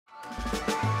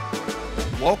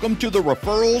Welcome to the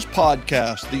Referrals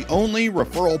Podcast, the only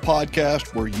referral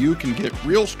podcast where you can get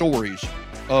real stories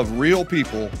of real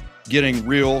people getting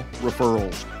real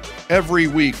referrals. Every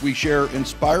week, we share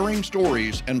inspiring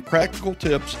stories and practical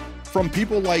tips from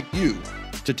people like you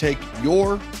to take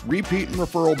your repeat and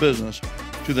referral business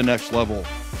to the next level.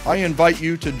 I invite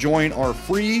you to join our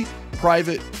free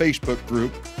private Facebook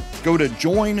group. Go to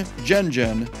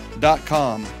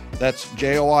joingengen.com. That's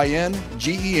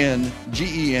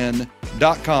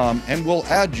joingengen.com, and we'll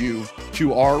add you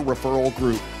to our referral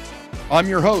group. I'm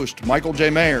your host, Michael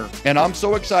J.Maher, and I'm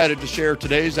so excited to share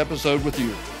today's episode with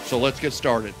you. So let's get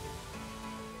started.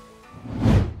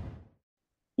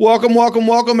 Welcome,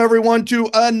 everyone, to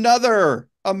another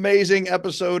amazing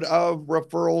episode of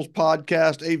Referrals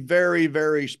Podcast, a very,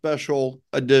 very special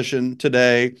edition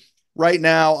today. Right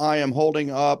now, I am holding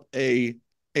up a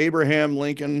Abraham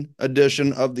Lincoln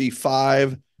edition of the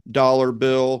 $5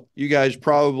 bill. You guys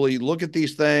probably look at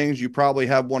these things. You probably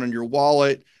have one in your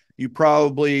wallet.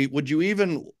 Would you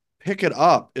even pick it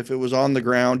up if it was on the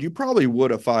ground? You probably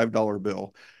would a $5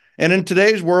 bill. And in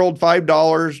today's world,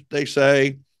 $5, they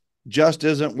say, just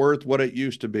isn't worth what it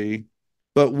used to be.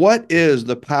 But what is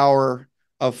the power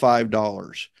of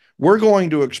 $5? We're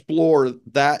going to explore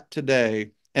that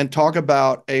today and talk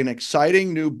about an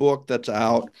exciting new book that's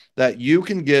out that you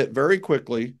can get very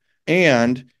quickly,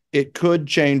 and it could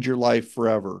change your life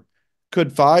forever.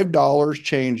 Could $5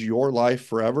 change your life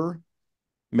forever?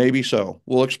 Maybe so.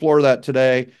 We'll explore that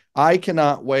today. I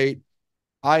cannot wait.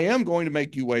 I am going to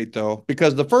make you wait, though,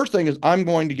 because the first thing is I'm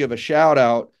going to give a shout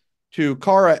out to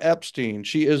Cara Epstein.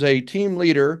 She is a team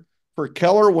leader for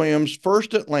Keller Williams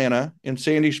First Atlanta in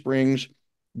Sandy Springs,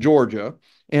 Georgia.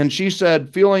 And she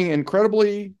said, feeling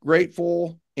incredibly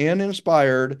grateful and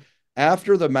inspired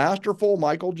after the masterful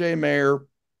Michael J.Maher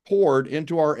poured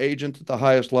into our agents at the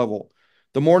highest level.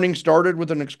 The morning started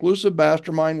with an exclusive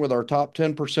mastermind with our top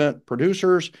 10%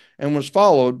 producers and was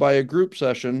followed by a group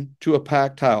session to a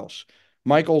packed house.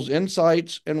 Michael's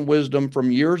insights and wisdom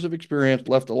from years of experience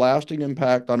left a lasting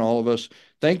impact on all of us.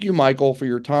 Thank you, Michael, for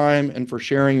your time and for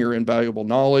sharing your invaluable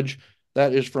knowledge.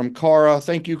 That is from Cara.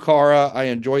 Thank you, Cara. I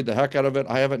enjoyed the heck out of it.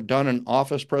 I haven't done an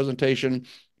office presentation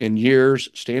in years.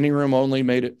 Standing room only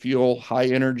made it feel high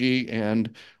energy,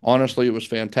 and honestly, it was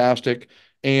fantastic.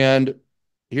 And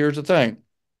here's the thing.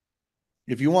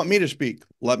 If you want me to speak,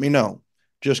 let me know.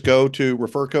 Just go to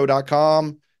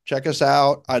referco.com. Check us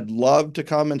out. I'd love to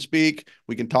come and speak.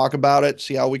 We can talk about it,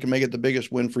 see how we can make it the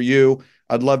biggest win for you.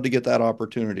 I'd love to get that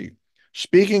opportunity.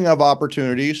 Speaking of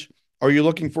opportunities, are you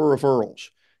looking for referrals?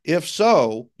 If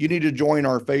so, you need to join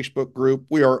our Facebook group.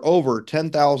 We are over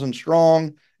 10,000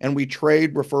 strong, and we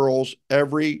trade referrals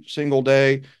every single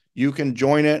day. You can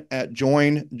join it at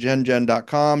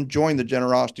joingengen.com. Join the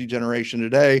generosity generation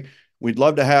today. We'd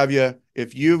love to have you.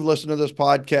 If you've listened to this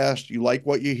podcast, you like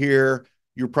what you hear,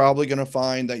 you're probably going to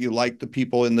find that you like the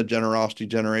people in the generosity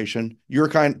generation.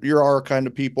 You're our kind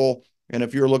of people. And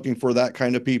if you're looking for that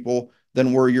kind of people,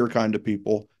 then we're your kind of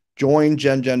people.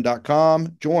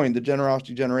 Joingengen.com. Join the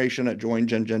generosity generation at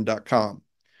joingengen.com.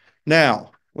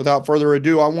 Now, without further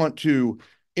ado, I want to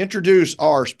introduce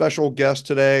our special guest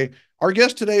today. Our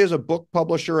guest today is a book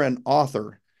publisher and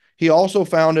author. He also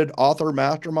founded Author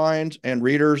Masterminds and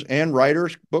Readers and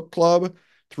Writers Book Club.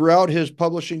 Throughout his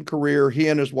publishing career, he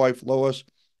and his wife, Lois,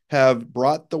 have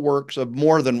brought the works of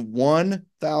more than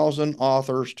 1,000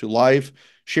 authors to life,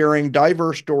 sharing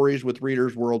diverse stories with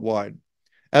readers worldwide.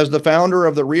 As the founder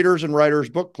of the Readers and Writers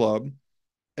Book Club,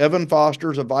 Evan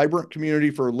fosters a vibrant community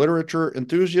for literature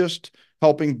enthusiasts,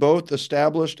 helping both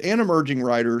established and emerging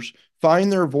writers find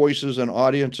their voices and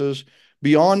audiences.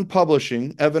 Beyond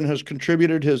publishing, Evan has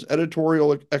contributed his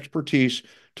editorial expertise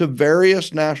to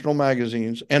various national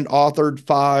magazines and authored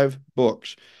 5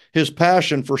 books. His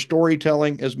passion for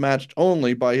storytelling is matched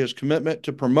only by his commitment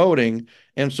to promoting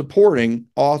and supporting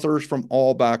authors from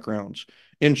all backgrounds,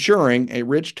 ensuring a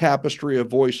rich tapestry of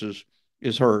voices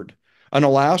is heard. An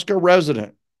Alaska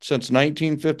resident since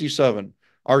 1957,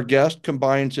 our guest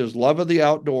combines his love of the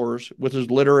outdoors with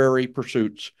his literary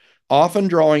pursuits, often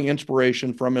drawing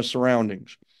inspiration from his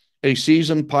surroundings. A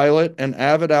seasoned pilot and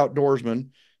avid outdoorsman,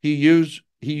 he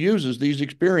uses these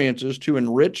experiences to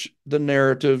enrich the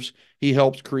narratives he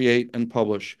helps create and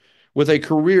publish. With a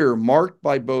career marked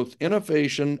by both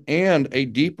innovation and a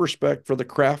deep respect for the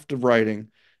craft of writing,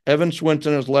 Evan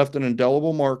Swensen has left an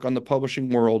indelible mark on the publishing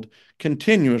world,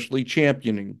 continuously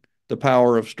championing the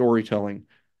power of storytelling.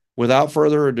 Without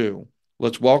further ado,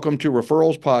 let's welcome to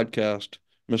Referrals Podcast,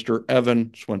 Mr. Evan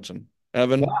Swensen.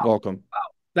 Evan, Wow. welcome.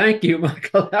 Thank you,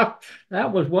 Michael.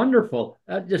 That was wonderful.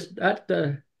 I'm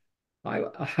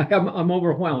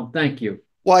overwhelmed. Thank you.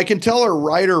 Well, I can tell a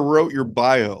writer wrote your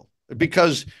bio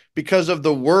because because of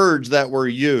the words that were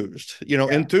used, Yeah.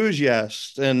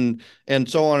 enthusiasts and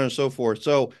so on and so forth.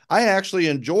 So I actually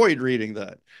enjoyed reading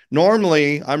that.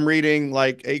 Normally, I'm reading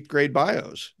like eighth grade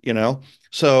bios.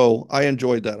 So I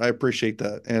enjoyed that. I appreciate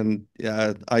that, and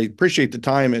I appreciate the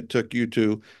time it took you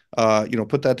to,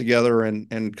 put that together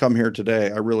and come here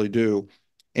today. I really do,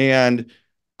 and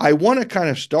I want to kind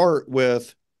of start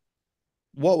with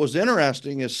what was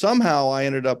interesting is somehow I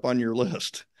ended up on your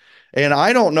list. And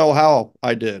I don't know how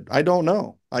I did. I don't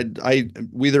know. I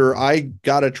either I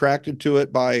got attracted to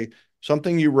it by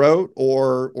something you wrote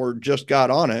or just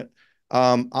got on it.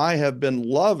 I have been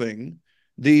loving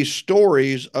these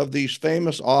stories of these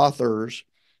famous authors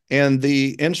and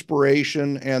the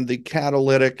inspiration and the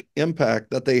catalytic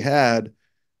impact that they had,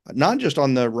 not just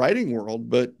on the writing world,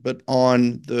 but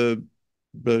on the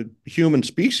human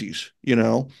species.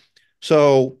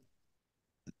 So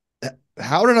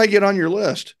how did I get on your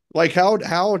list? Like how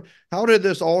did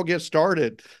this all get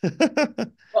started?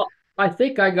 Well, I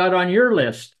think I got on your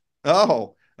list.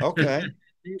 Oh, okay.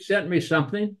 You sent me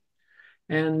something,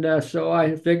 and so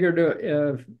I figured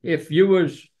if you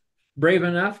was brave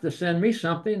enough to send me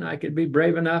something, I could be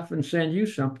brave enough and send you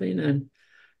something,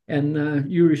 and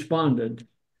you responded,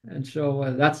 and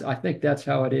so that's I think that's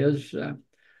how it is. Uh,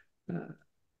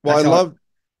 Well, I that's how it. love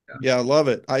Yeah, I love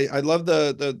it. I love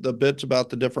the bits about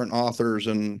the different authors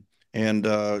and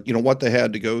what they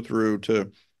had to go through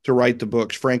to write the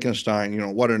books.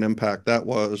 Frankenstein, what an impact that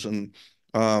was, and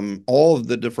all of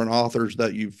the different authors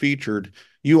that you featured.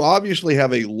 You obviously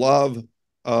have a love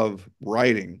of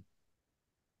writing.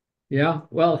 Yeah.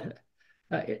 Well,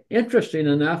 interesting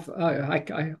enough,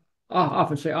 I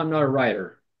often say I'm not a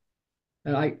writer.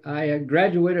 And I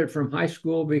graduated from high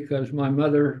school because my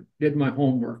mother did my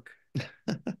homework.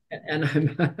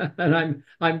 And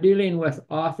I'm dealing with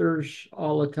authors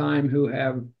all the time who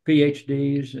have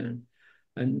PhDs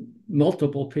and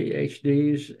multiple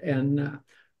PhDs, and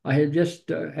I had just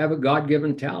have a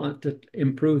God-given talent to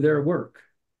improve their work.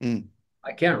 Mm.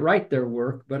 I can't write their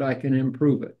work, but I can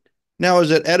improve it. Now,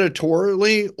 is it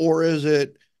editorially or is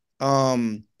it,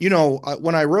 when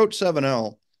I wrote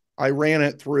 7L, I ran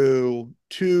it through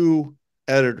two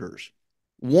editors.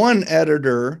 One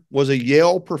editor was a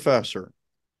Yale professor,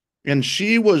 and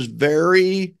she was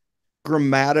very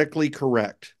grammatically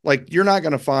correct. Like you're not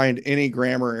going to find any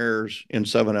grammar errors in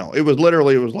 7L. It was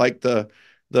like the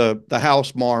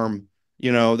house marm,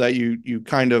 that you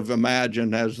kind of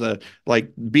imagine as the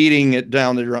like beating it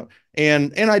down the drum.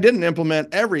 And I didn't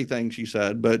implement everything she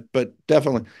said, but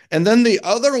definitely. And then the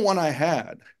other one I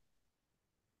had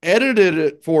edited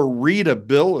it for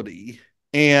readability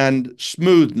and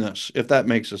smoothness, if that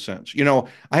makes a sense.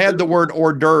 I had the word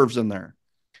hors d'oeuvres in there.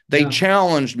 They Yeah.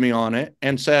 challenged me on it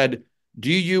and said,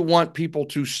 do you want people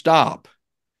to stop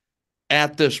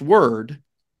at this word,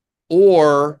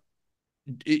 or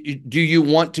do you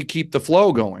want to keep the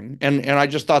flow going? And I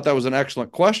just thought that was an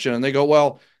excellent question. And they go,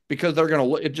 well, because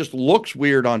it just looks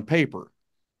weird on paper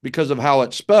because of how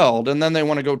it's spelled. And then they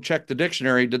want to go check the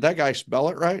dictionary. Did that guy spell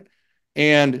it right?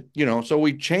 And so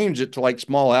we changed it to like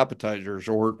small appetizers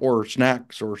or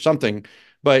snacks or something.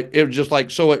 But it was just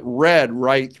like, so it read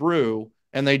right through,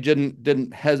 and they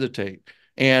didn't hesitate.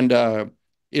 And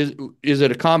is is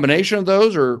it a combination of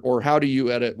those, or how do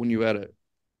you edit when you edit?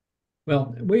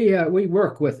 Well, we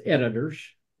work with editors.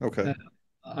 Okay. Uh,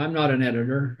 I'm not an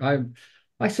editor.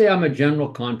 I say I'm a general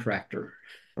contractor.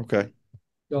 Okay.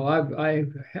 So I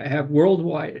have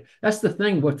worldwide. That's the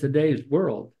thing with today's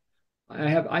world.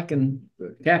 I can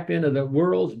tap into the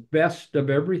world's best of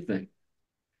everything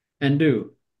and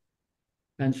do.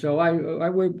 And so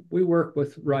we work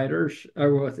with writers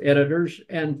or with editors,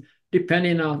 and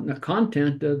depending on the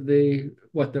content of the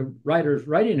what the writer's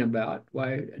writing about,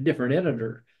 why a different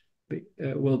editor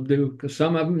will do, because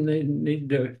some of them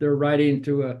they're writing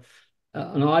to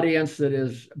an audience that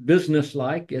is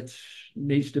business-like. It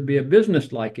needs to be a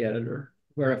business-like editor,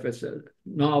 where if it's a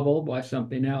novel by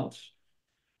something else.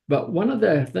 But one of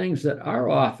the things that our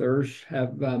authors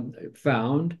have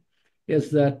found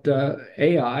is that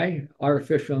AI,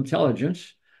 artificial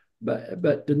intelligence,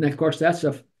 but then of course that's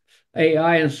a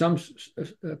AI in some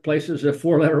places a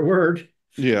four-letter word.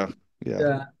 Yeah. Yeah.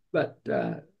 Uh, but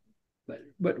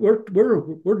but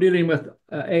we're dealing with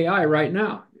AI right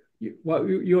now. What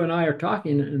you and I are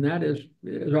talking, and that is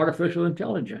artificial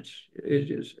intelligence.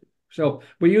 Is so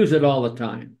we use it all the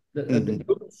time. The Hmm.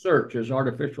 Google search is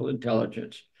artificial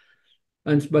intelligence,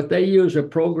 but they use a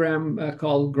program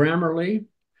called Grammarly.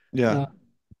 Yeah.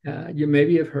 Uh, you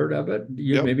maybe have heard of it.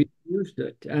 You Yep. maybe used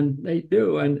it, and they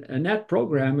do. And that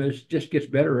program is just gets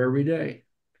better every day.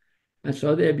 And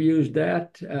so they've used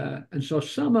that. And so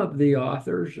some of the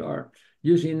authors are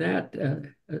using that,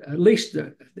 at least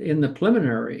in the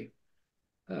preliminary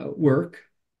work,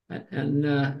 and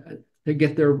to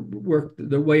get their work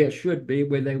the way it should be,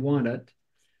 where they want it.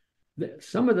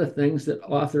 Some of the things that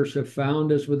authors have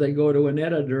found is when they go to an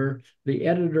editor, the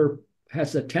editor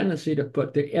has a tendency to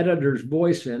put the editor's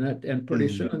voice in it, and pretty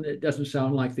Mm, soon it doesn't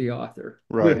sound like the author.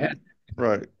 We've right, had.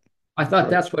 right, I thought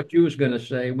right. that's what you was going to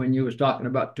say when you was talking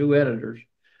about two editors.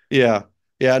 Yeah.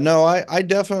 Yeah. No, I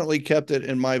definitely kept it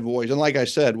in my voice. And like I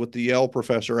said, with the Yale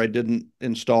professor, I didn't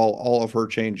install all of her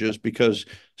changes because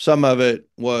some of it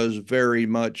was very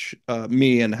much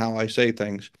me and how I say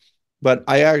things. But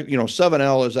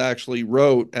 7L is actually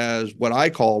wrote as what I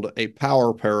called a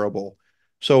power parable.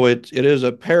 So it is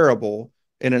a parable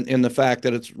in the fact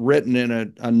that it's written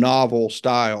in a novel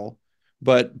style,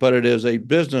 but it is a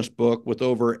business book with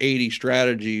over 80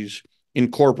 strategies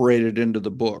incorporated into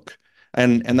the book.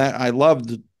 And that I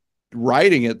loved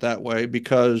writing it that way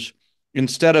because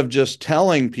instead of just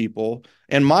telling people,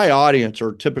 and my audience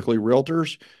are typically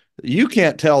realtors, you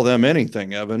can't tell them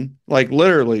anything, Evan. Like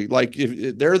literally, like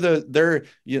if they're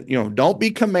don't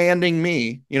be commanding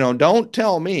me, don't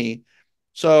tell me.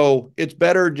 So it's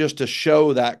better just to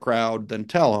show that crowd than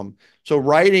tell them. So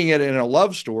writing it in a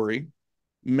love story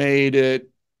made it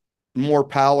more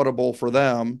palatable for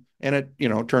them, and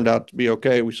it turned out to be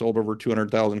okay. We sold over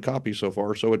 200,000 copies so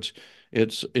far, so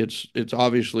it's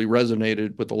obviously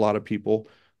resonated with a lot of people.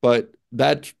 But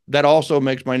that also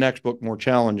makes my next book more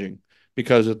challenging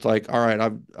because it's like, all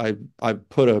right, I've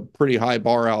put a pretty high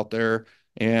bar out there,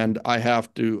 and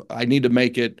I need to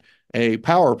make it a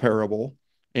power parable.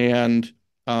 And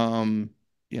um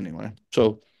anyway,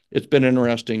 so it's been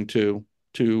interesting to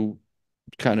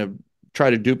kind of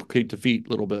try to duplicate the feat a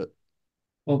little bit.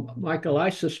 Well, Michael, I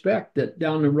suspect that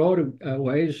down the road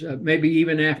ways, maybe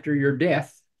even after your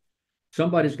death,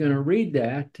 somebody's going to read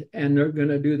that and they're going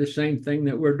to do the same thing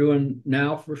that we're doing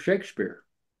now for Shakespeare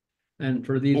and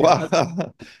for these other,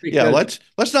 Well, yeah, because,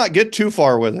 let's not get too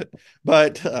far with it.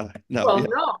 But no, well, yeah.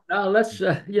 no, let's,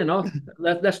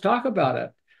 let's talk about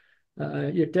it.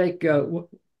 You take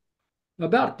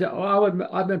about,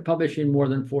 I've been publishing more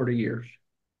than 40 years.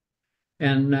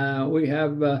 And we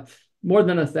have more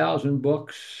than 1,000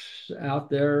 books out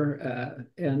there,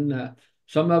 and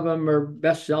some of them are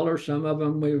bestsellers. Some of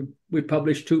them we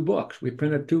published 2 books. We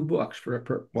printed 2 books for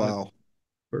a Wow.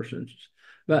 person.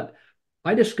 But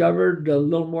I discovered a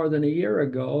little more than a year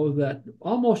ago that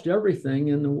almost everything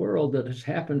in the world that has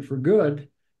happened for good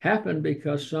happened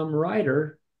because some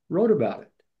writer wrote about it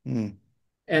Mm,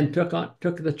 and took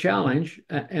the challenge,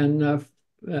 and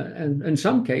in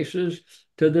some cases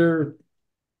to their,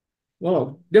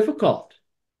 well, difficult.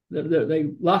 They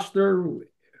lost their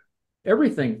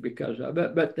everything because of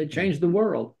it, but they mm, changed the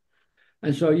world.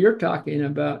 And so you're talking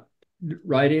about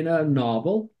writing a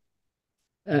novel,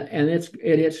 and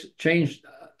it has changed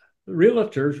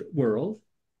realtors' world.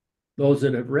 Those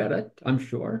that have read it, I'm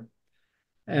sure.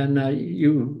 And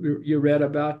you read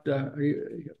about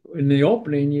in the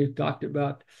opening, you talked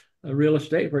about real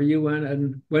estate where you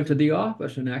went to the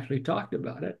office and actually talked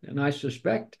about it. And I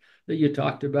suspect that you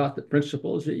talked about the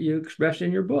principles that you express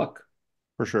in your book.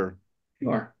 for sure.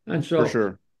 Sure. And For so,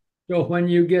 sure. so when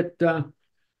you get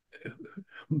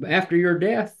after your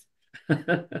death,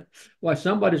 why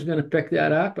somebody's going to pick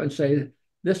that up and say,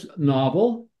 this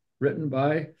novel written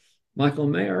by Michael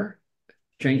Mayer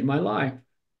changed my life.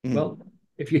 Mm, Well,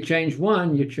 if you change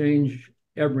one, you change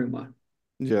everyone.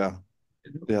 yeah.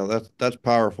 Yeah, that's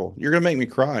powerful. You're gonna make me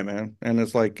cry, man. And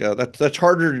it's like that's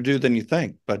harder to do than you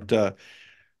think. But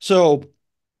so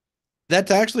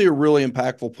that's actually a really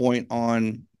impactful point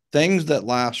on things that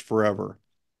last forever.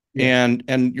 Yeah.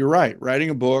 And you're right, writing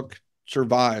a book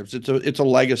survives. It's a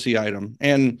legacy item.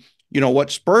 And what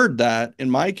spurred that in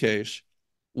my case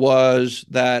was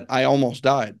that I almost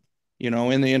died.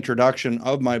 In the introduction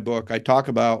of my book, I talk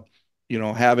about,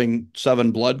 having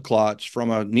 7 blood clots from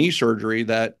a knee surgery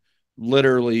that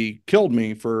literally killed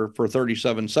me for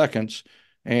 37 seconds.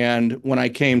 And when I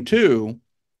came to,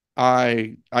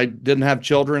 I didn't have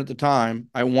children at the time.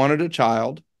 I wanted a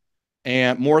child,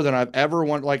 and more than I've ever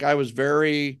wanted. Like, I was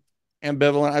very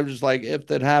ambivalent. I was just like, if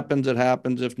that happens, it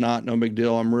happens. If not, no big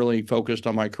deal. I'm really focused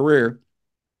on my career.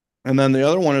 And then the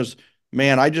other one is,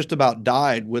 man, I just about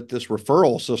died with this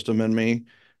referral system in me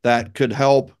that could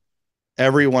help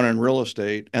everyone in real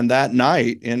estate. And that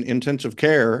night in intensive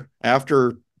care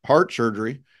after heart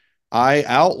surgery, I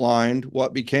outlined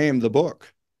what became the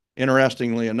book,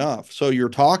 interestingly enough. So you're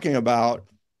talking about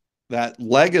that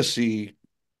legacy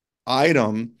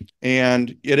item,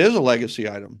 and it is a legacy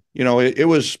item. It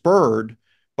was spurred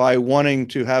by wanting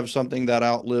to have something that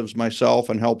outlives myself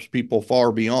and helps people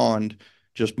far beyond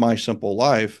just my simple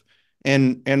life.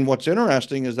 And what's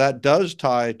interesting is that does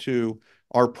tie to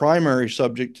our primary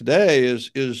subject today is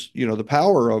the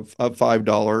power of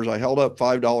 $5. I held up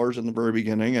 $5 in the very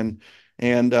beginning,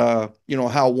 and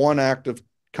how one act of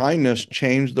kindness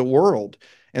changed the world,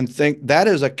 and think that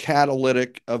is a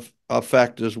catalytic of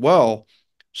effect as well.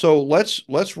 So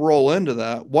let's roll into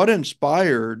that. What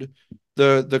inspired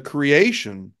the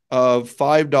creation of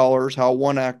 $5, How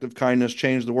One Act of Kindness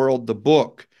Changed the World, the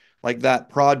book, like that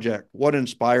project? What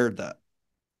inspired that?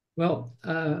 Well,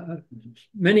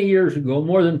 many years ago,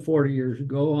 more than 40 years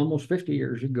ago, almost 50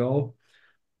 years ago,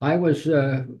 I was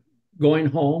going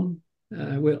home.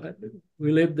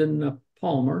 We lived in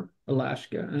Palmer,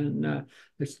 Alaska, and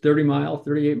it's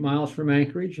 38 miles from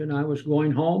Anchorage. And I was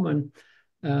going home, and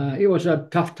it was a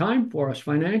tough time for us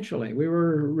financially. We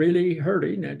were really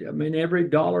hurting. I mean, every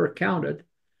dollar counted.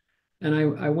 And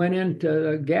I went into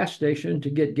a gas station to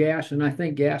get gas, and I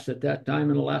think gas at that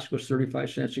time in Alaska was 35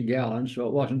 cents a gallon, so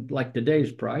it wasn't like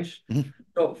today's price. Mhm.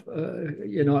 So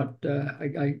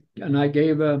I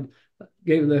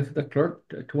gave the clerk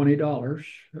 $20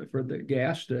 for the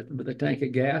gas, for the tank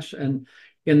of gas, and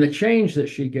in the change that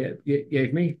she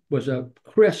gave me was a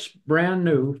crisp, brand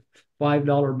new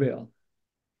 $5 bill.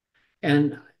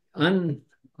 And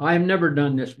I've never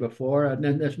done this before, and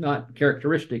that's not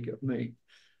characteristic of me.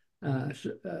 At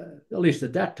least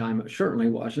at that time, it certainly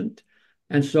wasn't.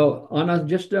 And so, on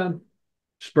just a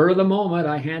spur of the moment,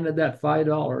 I handed that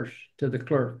 $5 to the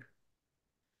clerk,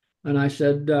 and I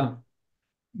said,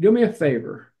 "Do me a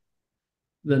favor.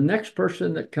 The next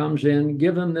person that comes in,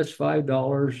 give them this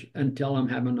 $5 and tell them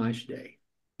have a nice day."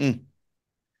 Mm,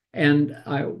 And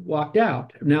I walked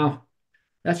out. Now,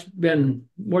 that's been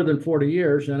more than 40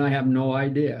 years, and I have no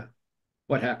idea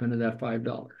what happened to that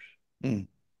 $5. mm,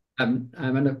 I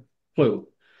haven't a clue.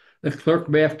 The clerk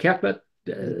may have kept it.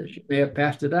 She may have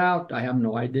passed it out. I have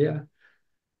no idea.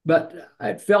 But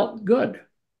I felt good.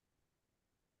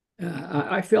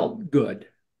 I felt good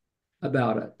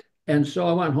about it. And so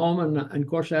I went home, and of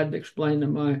course, I had to explain to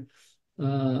my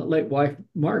late wife,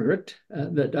 Margaret,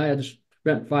 that I had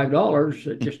spent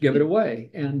 $5, just give it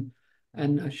away. And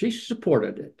she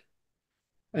supported it.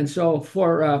 And so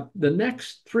for the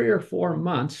next 3 or 4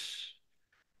 months,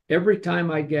 every time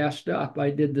I gassed up, I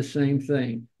did the same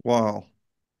thing. wow.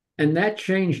 And that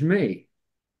changed me.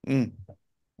 Mm,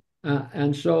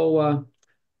 And so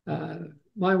uh,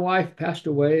 my wife passed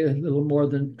away a little more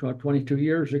than 22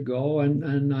 years ago,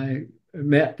 and I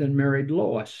met and married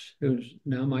Lois, who's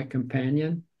now my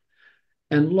companion.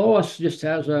 And Lois just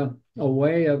has a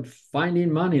way of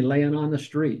finding money laying on the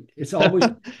street. It's always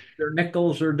their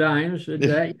nickels or dimes,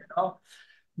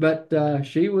 But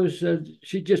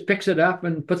she just picks it up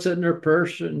and puts it in her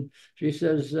purse, and she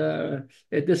says,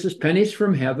 "This is pennies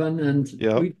from heaven," and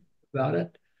yep. we about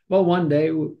it. Well, one day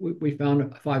we found a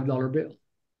 $5 bill,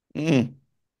 Mm,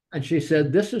 and she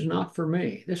said, "This is not for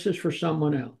me. This is for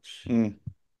someone else." mm,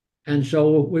 And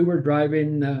so we were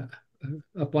driving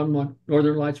up on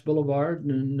Northern Lights Boulevard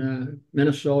in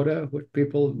Minnesota, which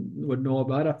people would know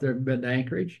about if they've been to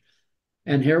Anchorage.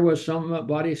 And here was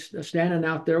somebody standing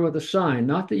out there with a sign,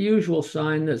 not the usual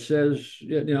sign that says,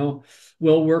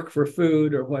 we'll work for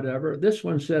food or whatever. This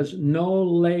one says,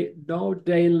 no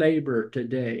day labor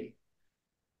today,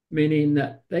 meaning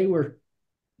that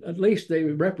at least they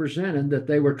represented that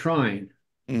they were trying.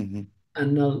 mm-hmm.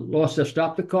 And the law says,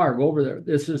 "Stop the car, go over there.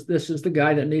 This is the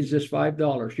guy that needs this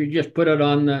 $5. You just put it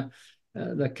on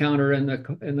the counter in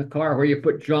the car where you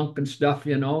put junk and stuff,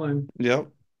 and Yep.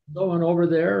 going over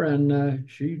there, and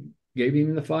she gave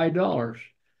him the $5.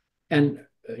 And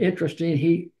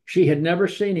interesting, she had never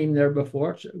seen him there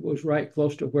before. It was right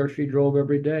close to where she drove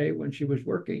every day when she was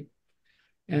working,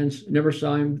 and never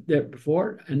saw him there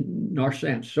before and nor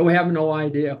since. So we have no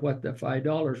idea what the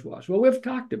 $5 was. Well, we've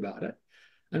talked about it,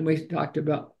 and we talked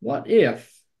about what if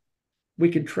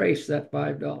we could trace that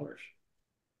 $5.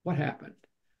 What happened?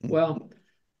 Mm, Well,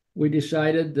 we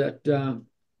decided that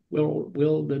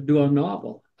we'll do a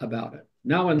novel about it.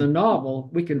 Now, in the novel,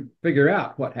 we can figure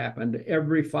out what happened to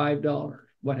every $5.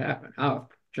 What happened? How it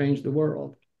changed the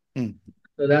world. mm,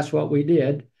 So that's what we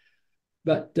did.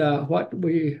 But what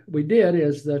we did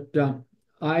is that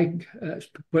I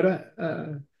put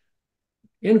a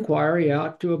inquiry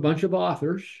out to a bunch of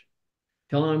authors,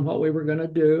 telling them what we were going to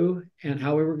do and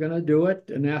how we were going to do it,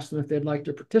 and asked them if they'd like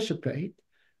to participate.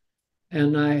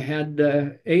 And I had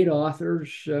 8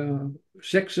 authors,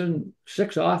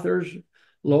 six authors.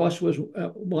 Lois was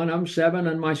one of them, 7,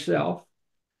 and myself.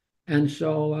 And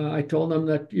so I told them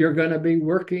that you're going to be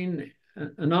working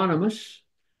anonymous,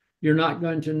 You're not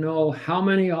going to know how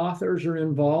many authors are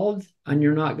involved, and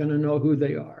you're not going to know who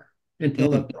they are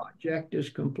until the Mm. project is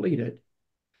completed.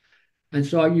 And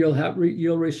so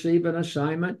you'll receive an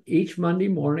assignment each Monday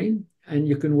morning, and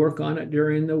you can work on it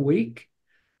during the week.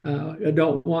 I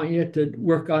don't want you to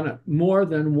work on it more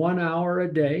than 1 hour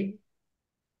a day.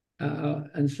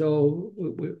 And so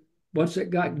once it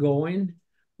got going,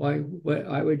 I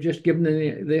would just give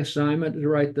them the assignment to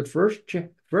write the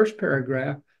first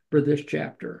paragraph for this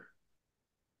chapter.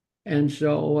 And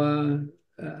so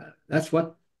that's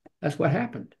what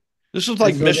happened. This is And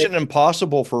like so Mission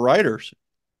Impossible for writers.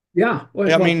 yeah, I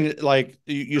well, mean, like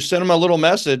you send them a little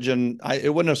message, and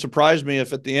it wouldn't have surprised me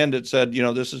if at the end it said,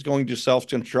 this is going to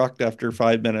self-destruct after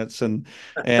 5 minutes. And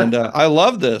I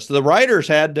love this. The writers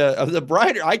had the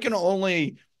writer. I can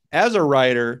only, as a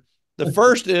writer, the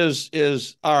first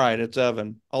is all right. It's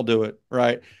Evan. I'll do it.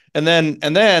 Right. And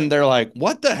then they're like,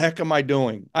 what the heck am I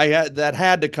doing? That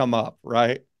had to come up.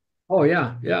 Right. oh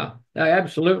yeah,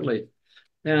 absolutely.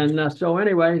 And so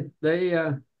anyway,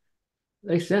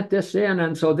 they sent this in,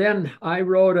 and so then I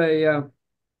wrote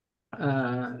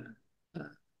uh,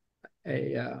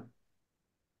 a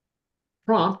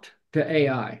prompt to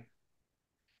AI,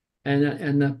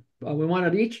 and we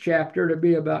wanted each chapter to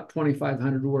be about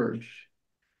 2,500 words,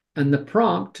 and the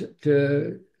prompt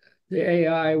to the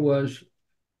AI was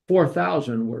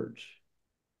 4,000 words.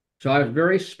 So I was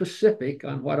very specific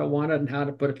on what I wanted and how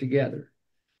to put it together.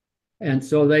 And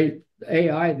so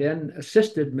AI then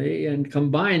assisted me in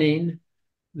combining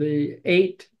the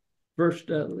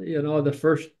the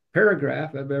first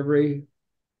paragraph of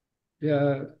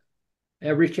uh,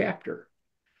 every chapter.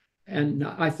 And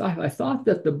I thought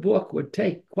that the book would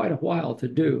take quite a while to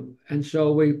do, and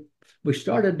so we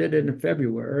started it in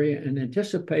February and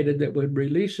anticipated that we'd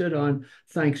release it on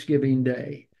Thanksgiving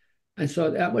Day, and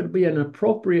so that would be an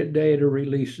appropriate day to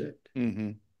release it.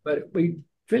 Mm-hmm. But we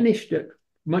finished it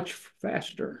much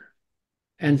faster.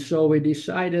 And so we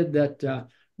decided that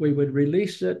we would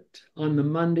release it on the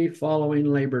Monday following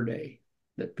Labor Day,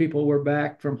 that people were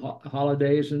back from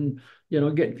holidays and,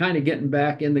 getting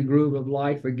back in the groove of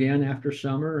life again after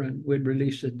summer, and we'd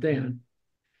release it then.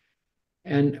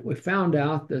 And we found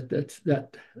out uh,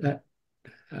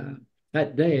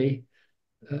 that day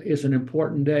is an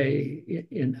important day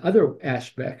in other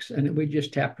aspects, and we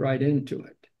just tapped right into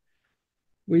it.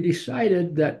 We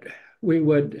decided that we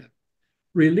would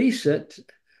release it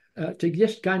to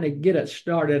just kind of get it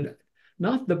started.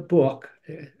 Not the book.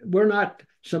 We're not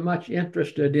so much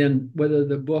interested in whether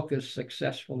the book is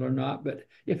successful or not, but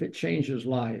if it changes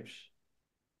lives.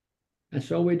 And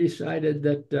so we decided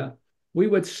that we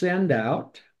would send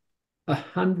out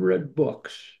 100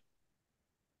 books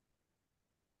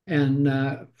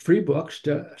and free books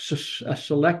to a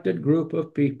selected group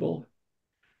of people.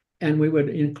 And we would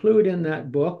include in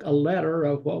that book a letter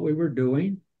of what we were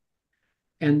doing.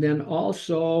 And then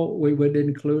also we would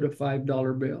include a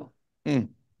 $5 bill. Mm.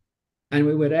 And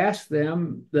we would ask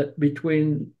them that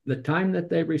between the time that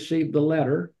they received the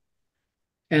letter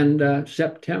and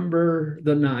September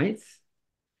the 9th,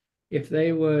 if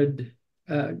they would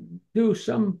do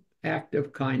some act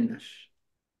of kindness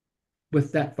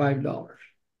with that $5.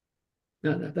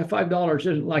 Now, that $5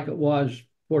 isn't like it was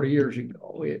 40 years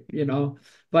ago.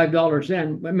 $5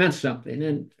 then it meant something.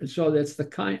 And so it's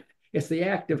the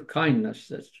act of kindness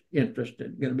that's going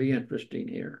to be interesting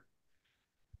here.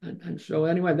 And so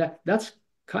anyway, that's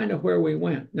kind of where we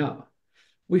went. Now,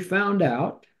 we found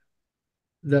out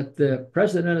that the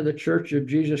president of the Church of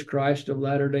Jesus Christ of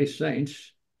Latter-day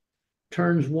Saints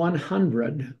turns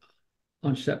 100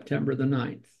 on September the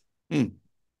 9th. Mm.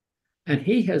 And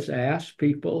he has asked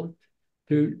people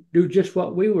to do just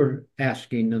what we were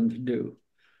asking them to do,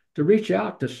 to reach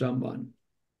out to someone,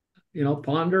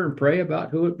 ponder and pray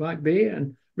about who it might be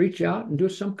and reach out and do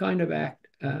some kind of act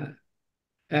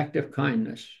of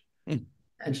kindness. Mm.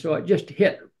 And so it just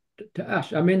hit to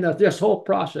us. I mean, this whole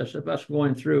process of us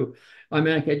going through, I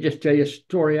mean, I could just tell you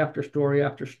story after story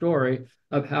after story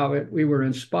of how we were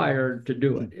inspired to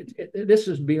do it. This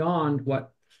is beyond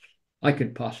what I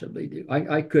could possibly do.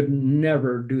 I could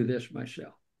never do this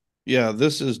myself. Yeah,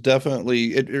 this is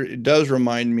definitely, it does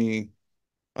remind me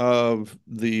of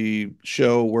the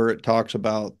show where it talks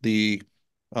about the,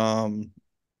 um,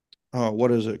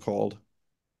 what is it called?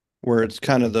 Where it's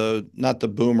kind of not the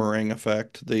boomerang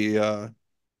effect, and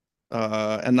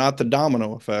not the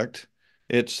domino effect.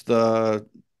 It's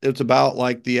it's about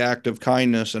like the act of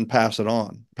kindness and pass it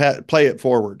on, play it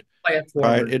forward. Play it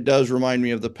Right. forward. It does remind me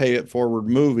of the Pay It Forward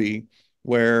movie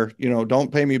where,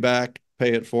 don't pay me back,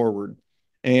 pay it forward.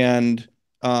 And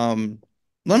um,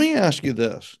 let me ask you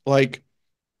this, like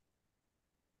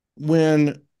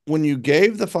when when you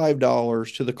gave the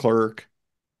 $5 to the clerk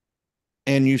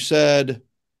and you said,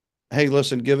 "Hey,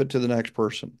 listen, give it to the next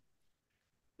person."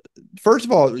 First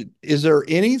of all, is there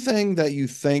anything that you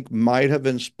think might have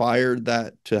inspired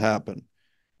that to happen?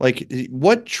 Like,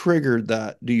 what triggered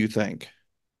that, do you think?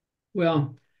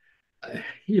 Well,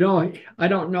 I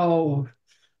don't know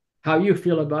how you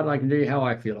feel about it. I can tell you how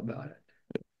I feel about it.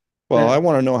 Well, I That,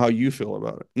 want to know how you feel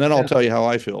about it. And then I'll yeah. tell you how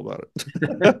I feel about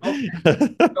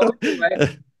Okay. So anyway,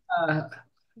 it. uh,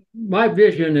 my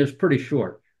vision is pretty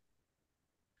short.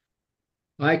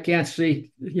 I can't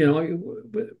see,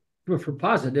 for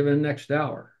positive in the next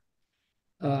hour.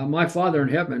 My Father in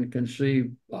heaven can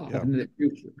see Yeah. in the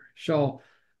future. So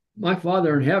my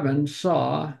Father in heaven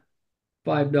saw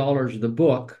 $5 the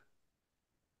book,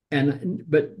 and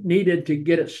but needed to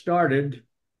get it started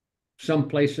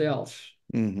someplace else.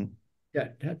 Hmm.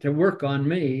 Had to work on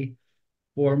me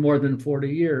for more than 40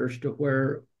 years to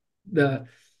where the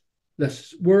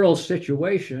the world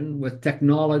situation with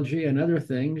technology and other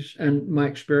things, and my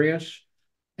experience,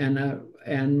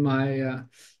 and my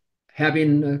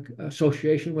having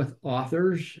association with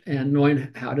authors and knowing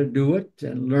how to do it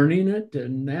and learning it,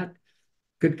 and that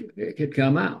could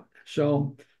come out.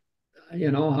 So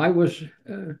I was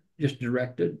just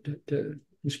directed to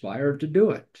inspired to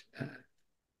do it.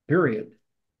 Period.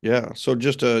 Yeah. So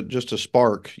just a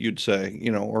spark, you'd say,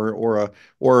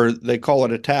 or they call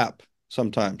it a tap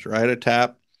sometimes, right? A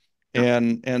tap. Yeah.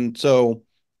 And so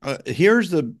here's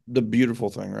the beautiful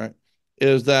thing, right?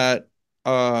 Is that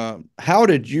how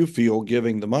did you feel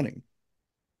giving the money?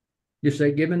 You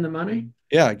say giving the money?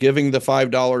 Yeah, giving the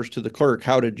 $5 to the clerk,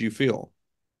 how did you feel?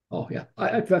 Oh yeah,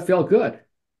 I felt good.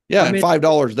 Yeah, I and mean,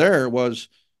 $5 there was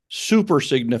super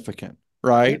significant, yeah,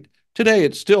 right? Today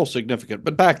it's still significant,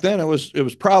 but back then it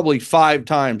was probably five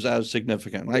times as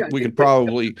significant. oh, yeah, We could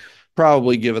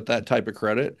probably give it that type of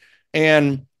credit.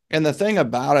 And the thing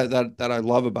about it that I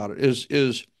love about it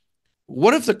is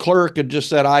what if the clerk had just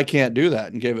said, "I can't do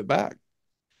that," and gave it back?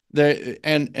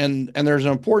 And there's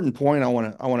an important point I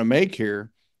want to make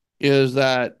here is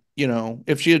that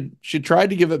if she tried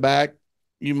to give it back,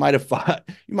 you might have fought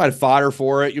her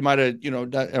for it. You might have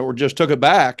or just took it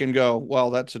back and go, well,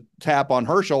 that's a tap on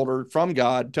her shoulder from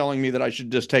God telling me that I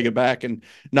should just take it back and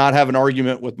not have an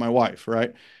argument with my wife,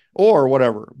 right? Or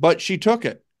whatever. But she took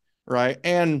it, right?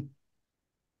 And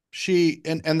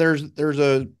there's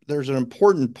an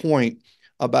important point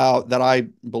about that I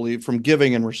believe from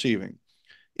giving and receiving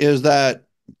is that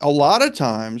a lot of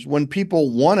times when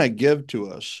people want to give to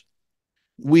us,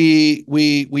 we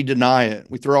deny it.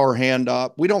 We throw our hand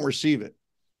up. We don't receive it.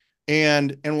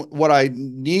 And what I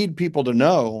need people to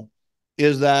know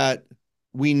is that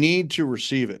we need to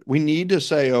receive it. We need to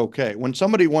say, okay, when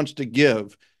somebody wants to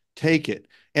give, take it.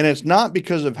 And it's not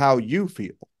because of how you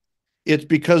feel. It's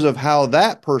because of how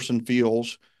that person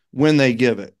feels when they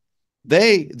give it.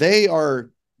 They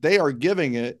are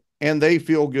giving it and they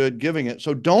feel good giving it.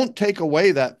 So don't take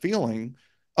away that feeling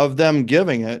of them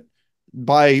giving it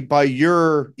by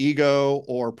your ego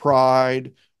or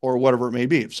pride or whatever it may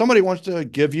be. If somebody wants to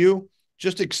give you,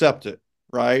 just accept it,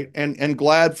 right? And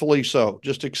gladfully so.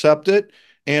 Just accept it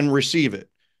and receive it.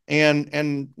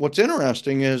 And what's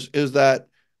interesting is that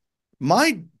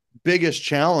my biggest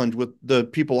challenge with the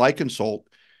people I consult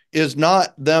is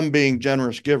not them being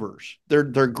generous givers. They're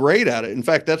great at it. In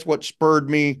fact, that's what spurred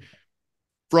me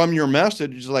from your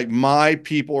message is like my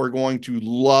people are going to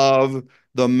love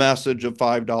the message of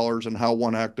 $5 and how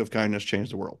one act of kindness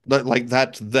changed the world. Like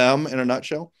that's them in a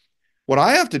nutshell. What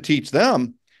I have to teach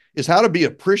them is how to be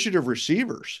appreciative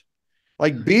receivers.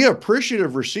 Like be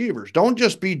appreciative receivers. Don't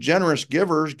just be generous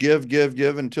givers, give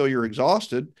until you're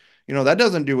exhausted. That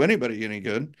doesn't do anybody any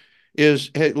good.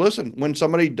 Hey, listen, when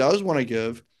somebody does want to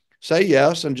give, say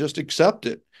yes and just accept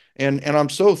it. And I'm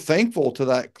so thankful to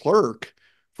that clerk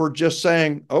for just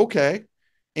saying, okay.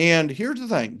 And here's the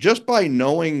thing, just by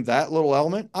knowing that little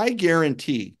element, I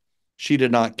guarantee she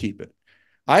did not keep it.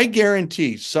 I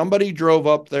guarantee somebody drove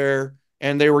up there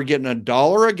and they were getting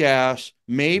 $1 of gas,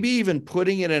 maybe even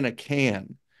putting it in a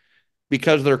can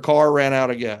because their car ran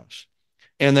out of gas,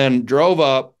 and then drove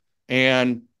up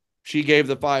and she gave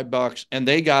the $5 and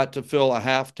they got to fill a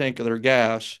half tank of their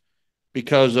gas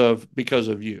because of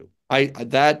you. And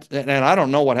I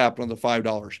don't know what happened to the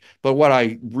 $5, but what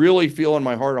I really feel in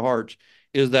my heart of hearts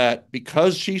is that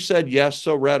because she said yes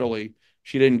so readily,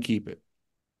 she didn't keep it.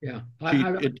 yeah. She I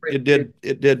it appreciate did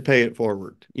it did pay it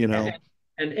forward, you it. know.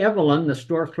 And Evelyn, the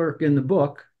store clerk in the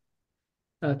book,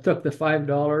 took the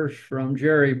 $5 from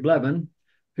Jerry Blevin,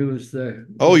 who's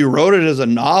Oh, you wrote it as a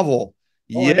novel.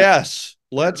 oh yeah, Yes,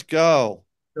 yeah. let's go.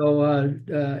 So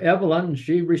Evelyn,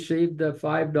 she received the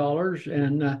 $5,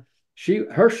 and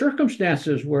her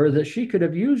circumstances were that she could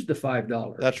have used the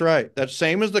 $5. That's right. That's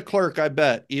same as the clerk, I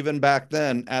bet, even back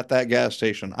then at that gas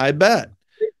station. I bet.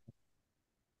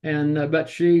 And but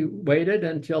she waited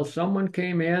until someone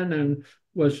came in and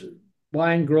was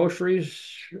buying groceries,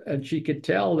 and she could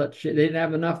tell that they didn't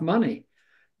have enough money.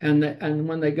 And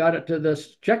when they got it to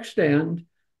this check stand,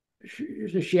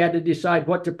 she had to decide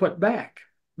what to put back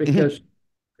because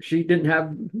she didn't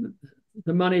have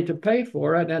the money to pay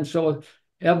for it. And so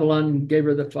Evelyn gave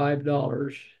her the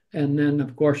 $5. And then,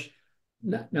 of course,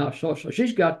 now, so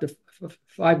she's got the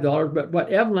 $5. But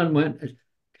what Evelyn went,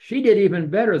 she did even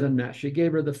better than that. She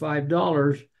gave her the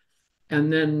 $5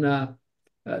 and then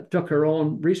took her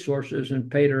own resources and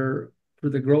paid her for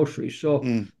the groceries. So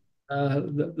Mm.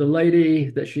 the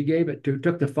lady that she gave it to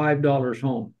took the $5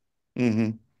 home. Mm-hmm.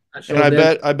 And And so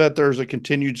then, I bet there's a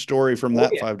continued story from oh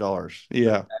that yeah, $5.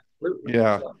 Yeah. absolutely.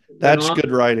 Yeah. So it went That's on.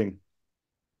 good writing.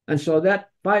 And so that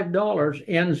 $5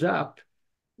 ends up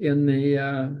in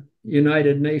the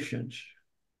United Nations.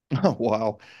 Oh,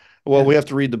 wow. Well, we And have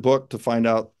to read the book to find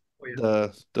out oh,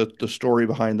 yeah. the story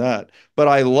behind that. But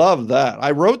I love that.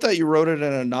 I wrote that you wrote it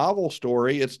in a novel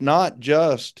story. It's not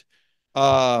just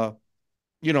uh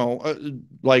you know,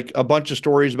 like a bunch of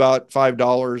stories about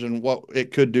 $5 and what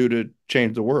it could do to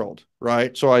change the world,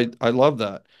 right? So I love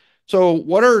that. So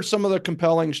what are some of the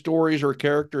compelling stories or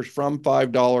characters from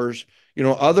 $5,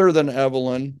 other than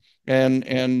Evelyn and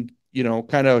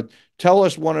kind of tell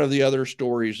us one of the other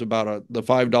stories about the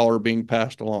 $5 being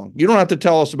passed along. You don't have to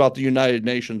tell us about the United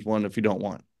Nations one if you don't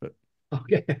want, but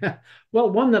Okay. Well,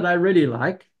 one that I really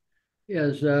like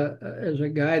is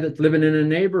a guy that's living in a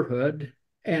neighborhood,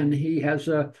 and he has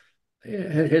a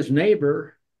his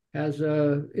neighbor is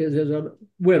a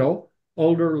widow,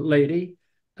 older lady,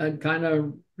 and kind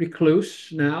of recluse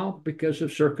now because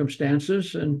of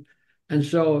circumstances, and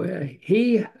so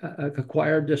he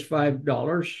acquired this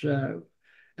 $5,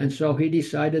 and so he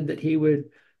decided that he would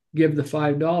give the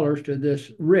 $5 to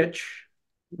this rich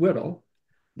widow,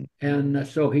 and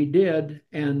so he did,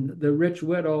 and the rich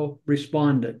widow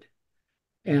responded,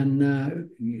 and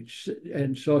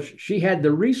so she had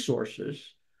the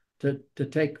resources to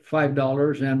take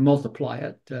 $5 and multiply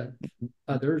it to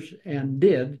others, and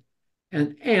did,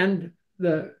 and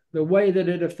the way that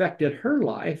it affected her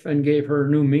life and gave her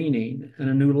new meaning and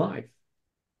a new life.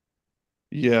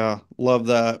 yeah, love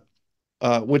that.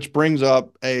 Which brings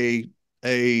up a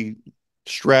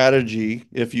strategy,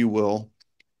 if you will,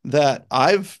 that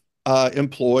I've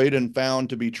employed and found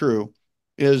to be true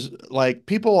is like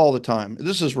people all the time.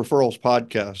 This is referrals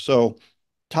podcast, so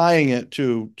tying it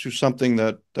to something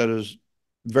that is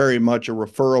very much a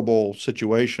referable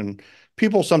situation.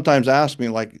 People sometimes ask me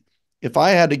like, if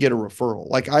I had to get a referral,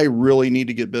 like I really need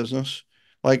to get business,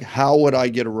 like how would I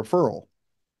get a referral?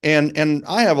 And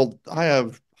I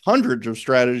have hundreds of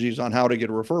strategies on how to get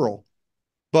a referral,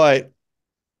 but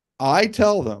I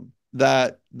tell them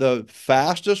that the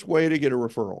fastest way to get a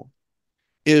referral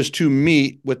is to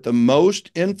meet with the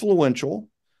most influential,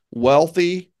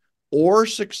 wealthy, or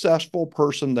successful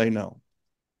person they know.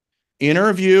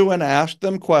 Interview and ask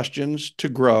them questions to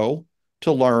grow,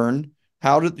 to learn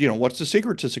how to, what's the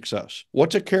secret to success?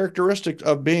 What's a characteristic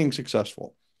of being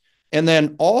successful? And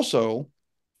then also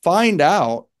find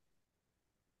out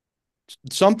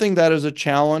something that is a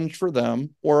challenge for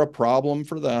them or a problem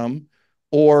for them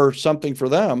or something for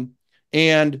them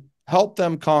and help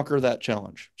them conquer that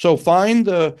challenge. So find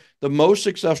the most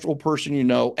successful person you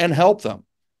know and help them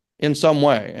in some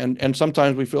way. And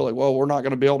sometimes we feel like, well, we're not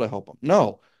going to be able to help them.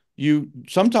 No,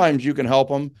 sometimes you can help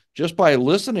them just by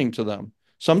listening to them.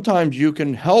 Sometimes you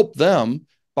can help them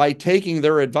by taking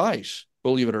their advice,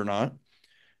 believe it or not.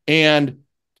 And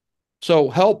so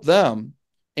help them.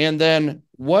 And then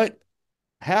what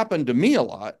happened to me a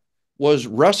lot was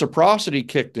reciprocity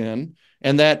kicked in,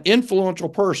 and that influential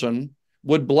person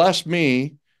would bless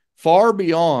me far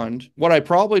beyond what I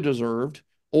probably deserved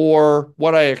or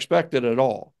what I expected at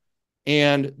all.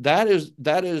 And that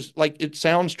is like, it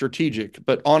sounds strategic,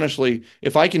 but honestly,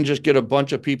 if I can just get a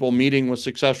bunch of people meeting with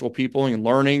successful people and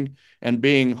learning and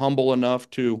being humble enough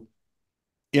to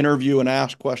interview and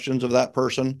ask questions of that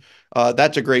person,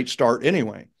 that's a great start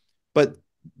anyway. But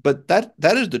that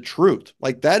is the truth.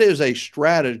 Like that is a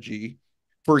strategy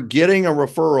for getting a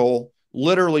referral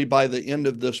literally by the end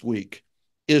of this week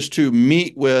is to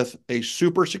meet with a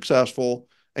super successful,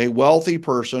 a wealthy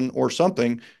person or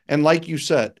something. And like you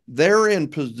said, they're in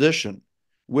position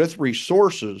with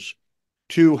resources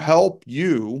to help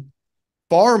you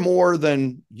far more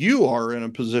than you are in a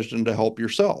position to help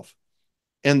yourself.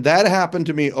 And that happened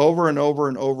to me over and over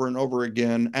and over and over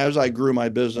again as I grew my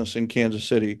business in Kansas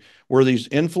City, where these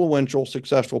influential,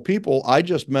 successful people I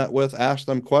just met with, asked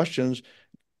them questions.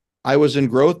 I was in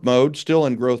growth mode, still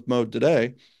in growth mode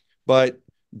today, but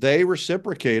they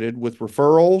reciprocated with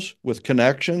referrals, with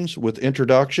connections, with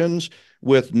introductions,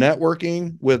 with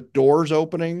networking, with doors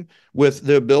opening, with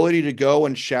the ability to go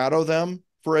and shadow them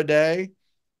for a day.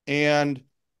 And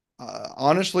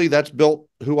honestly, that's built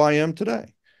who I am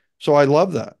today. So I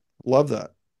love that. Love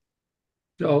that.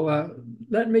 So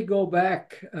let me go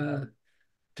back to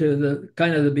the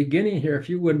kind of the beginning here, if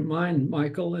you wouldn't mind,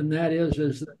 Michael, and that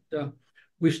is that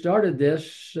we started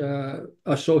this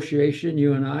association,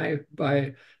 you and I,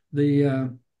 by the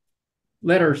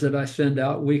letters that I send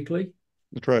out weekly.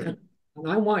 That's right. And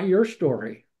I want your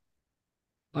story.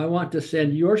 I want to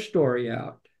send your story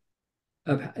out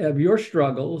of your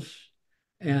struggles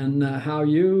and how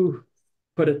you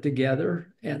put it together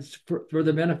and for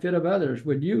the benefit of others.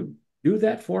 Would you do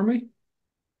that for me?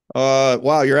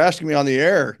 Wow, you're asking me on the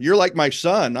air. You're like my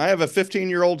son. I have a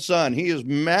 15-year-old son. He has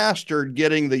mastered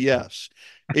getting the yes.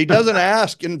 He doesn't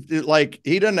ask in like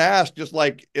he doesn't ask just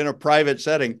like in a private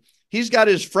setting. He's got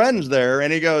his friends there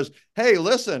and he goes, "Hey,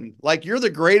 listen, like you're the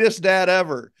greatest dad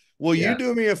ever. Will you Yeah.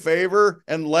 do me a favor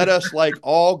and let us like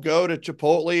all go to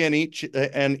Chipotle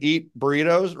and eat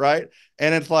burritos, right?"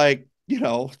 And it's like,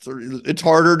 it's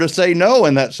harder to say no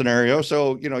in that scenario.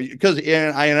 So, because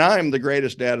I'm the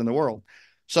greatest dad in the world.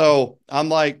 So I'm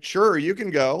like, sure, you can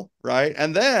go. Right.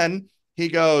 And then he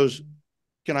goes,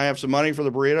 can I have some money for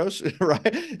the burritos? Right.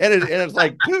 And it's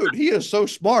like, dude, he is so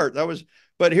smart.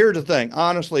 But here's the thing.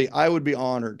 Honestly, I would be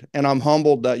honored and I'm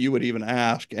humbled that you would even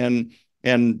ask. And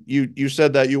you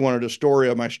said that you wanted a story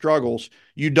of my struggles.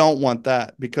 You don't want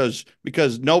that because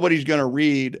nobody's going to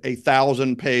read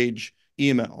 1,000-page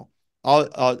email.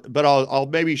 I'll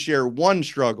maybe share one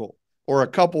struggle or a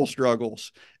couple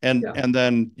struggles and Yeah. and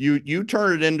then you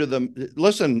turn it into the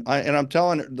listen. And I'm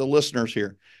telling the listeners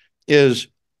here is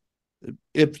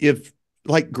if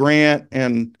like Grant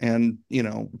and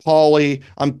Paulie,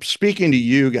 I'm speaking to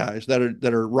you guys that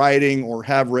are writing or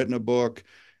have written a book,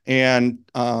 and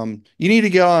you need to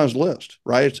get on his list,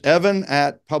 right? It's Evan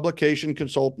at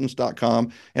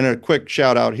publicationconsultants.com. And a quick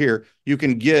shout out here, you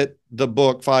can get the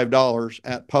book $5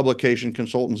 at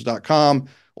publicationconsultants.com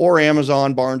or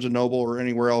Amazon, Barnes and Noble, or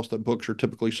anywhere else that books are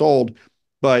typically sold.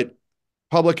 But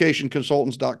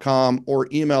publicationconsultants.com or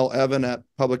email Evan at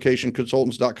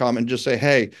publicationconsultants.com and just say,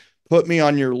 hey, put me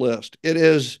on your list. It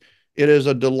is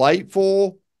a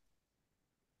delightful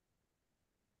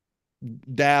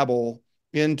dabble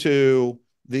into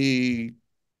the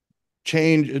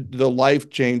the life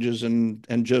changes and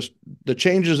just the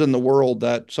changes in the world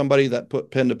that somebody that put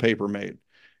pen to paper made.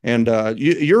 And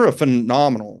you're a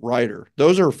phenomenal writer.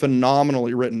 Those are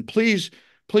phenomenally written. Please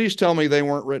tell me they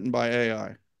weren't written by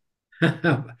AI.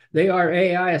 They are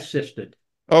AI assisted.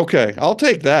 Okay, I'll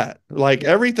take that. Like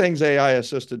Yeah. everything's AI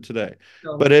assisted today,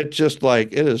 but So, it just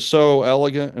like it is so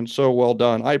elegant and so well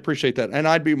done. I appreciate that, and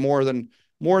I'd be more than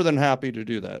happy to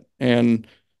do that. And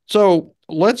so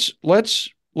let's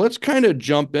kind of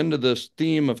jump into this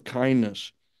theme of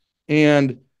kindness.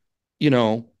 And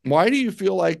why do you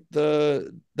feel like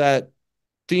the that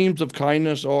themes of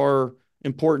kindness are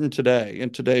important today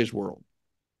in today's world?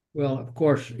 well, of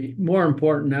course, more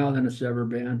important now than it's ever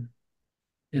been.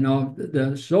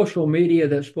 The social media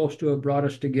that's supposed to have brought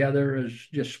us together is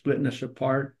just splitting us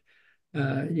apart.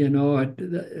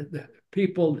 The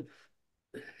people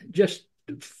just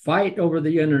fight over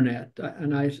the internet.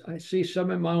 And I see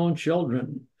some of my own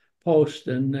children post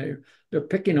and they're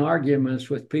picking arguments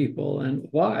with people. And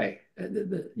why?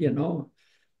 It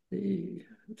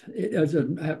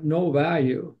doesn't have no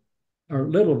value or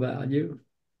little value.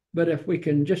 But if we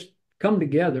can just come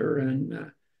together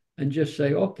and just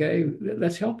say, okay,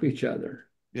 let's help each other.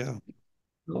 Yeah.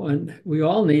 And we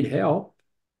all need help.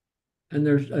 And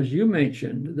there's, as you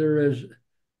mentioned,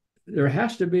 there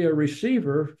has to be a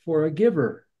receiver for a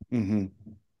giver. Mm-hmm.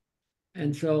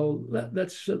 And so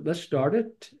let's start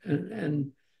it.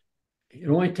 And it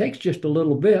only takes just a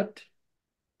little bit.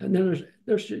 And then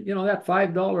there's that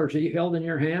 $5 that you held in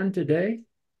your hand today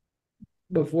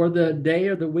before the day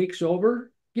or the week's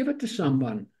over, give it to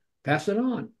someone, pass it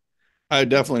on. I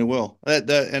definitely will.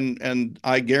 And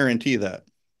I guarantee that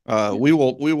we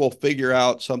will figure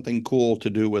out something cool to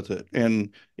do with it,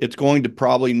 and it's going to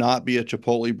probably not be a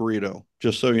Chipotle burrito,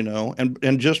 just so you know.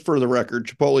 And just for the record,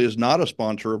 Chipotle is not a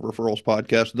sponsor of Referrals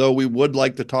Podcast, though we would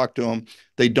like to talk to them.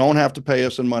 They don't have to pay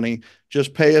us in money;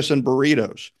 just pay us in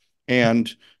burritos. And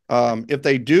if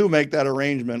they do make that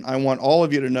arrangement, I want all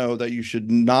of you to know that you should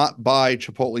not buy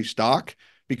Chipotle stock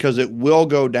because it will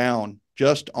go down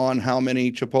just on how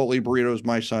many Chipotle burritos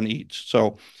my son eats.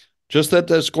 So just that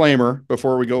disclaimer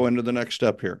before we go into the next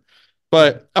step here. Yeah.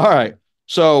 But all right.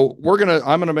 So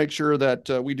I'm gonna make sure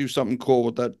that we do something cool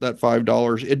with that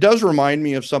 $5. It does remind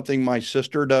me of something my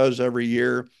sister does every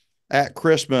year at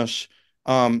Christmas.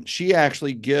 She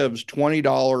actually gives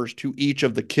 $20 to each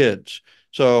of the kids.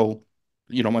 So,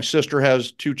 my sister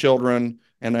has two children,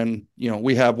 and then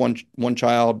we have one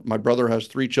child. My brother has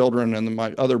three children, and then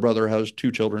my other brother has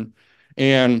two children,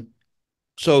 and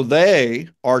so they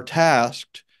are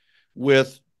tasked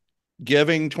with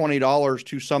giving $20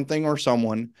 to something or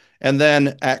someone. And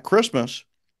then at Christmas,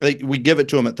 we give it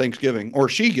to them at Thanksgiving, or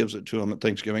she gives it to them at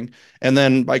Thanksgiving. And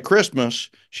then by Christmas,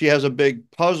 she has a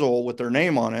big puzzle with their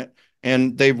name on it.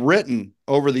 And they've written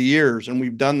over the years, and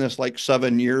we've done this like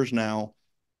 7 years now,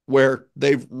 where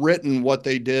they've written what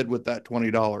they did with that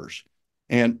 $20.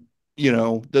 And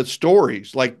the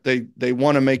stories, like they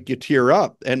want to make you tear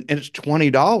up, and it's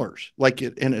 $20,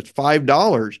 and it's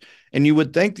 $5. And you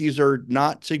would think these are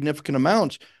not significant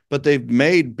amounts, but they've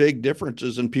made big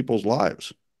differences in people's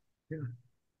lives. Yeah.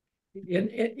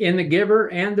 In the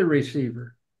giver and the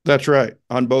receiver. That's right,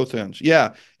 on both ends.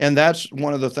 Yeah, and that's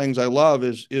one of the things I love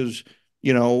is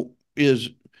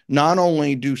not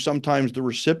only do sometimes the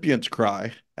recipients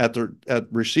cry at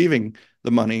receiving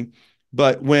the money,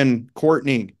 but when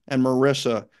Courtney and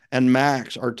Marissa and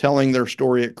Max are telling their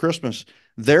story at Christmas,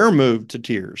 they're moved to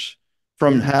tears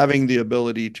from Yeah. having the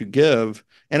ability to give,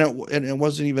 and it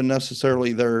wasn't even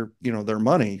necessarily their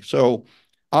money. So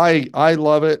I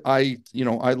love it. I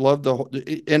love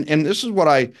and this is what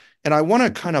I want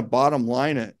to kind of bottom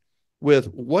line it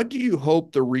with, what do you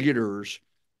hope the readers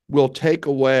will take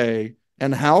away,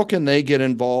 and how can they get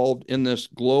involved in this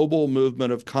global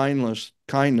movement of kindness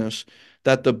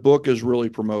that the book is really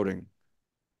promoting?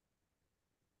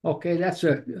 Okay, that's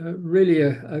really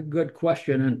a good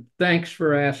question, and thanks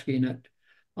for asking it.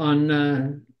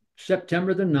 On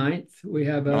September the 9th, we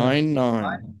have a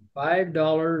 9-9.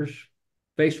 $5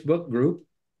 Facebook group.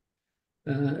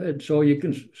 And so you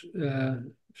can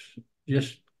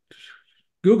just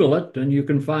Google it and you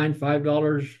can find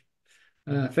 $5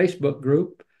 Facebook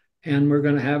group. And we're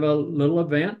going to have a little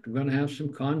event. We're going to have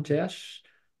some contests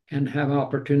and have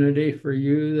opportunity for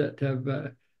you that have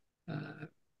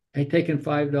taken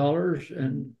 $5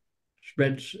 and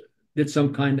did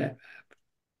some kind of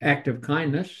act of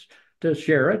kindness to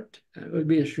share it. It would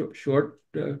be a short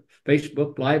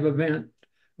Facebook live event.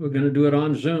 We're going to do it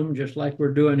on Zoom, just like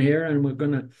we're doing here, and we're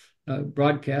going to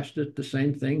broadcast it the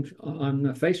same thing on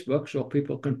Facebook, so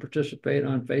people can participate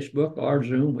on Facebook or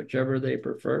Zoom, whichever they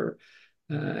prefer,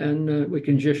 and we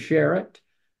can just share it.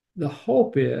 The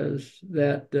hope is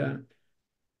that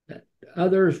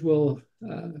others will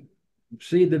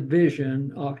see the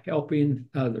vision of helping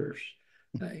others.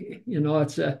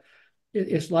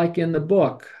 It's like in the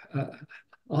book.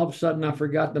 All of a sudden, I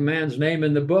forgot the man's name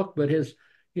in the book, but his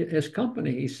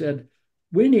company, he said,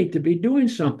 we need to be doing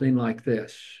something like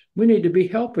this. We need to be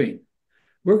helping.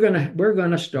 We're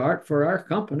gonna start for our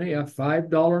company a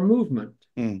 $5 movement.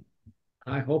 Mm.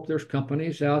 I hope there's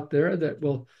companies out there that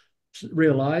will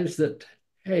realize that,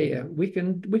 hey, we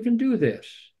can do this.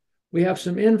 We have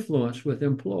some influence with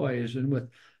employees and with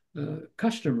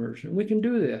customers, and we can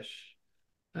do this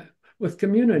with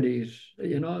communities.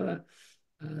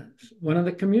 One of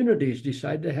the communities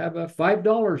decided to have a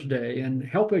 $5 day and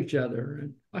help each other.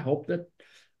 And I hope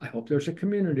there's a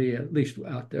community, at least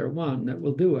out there, one that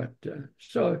will do it.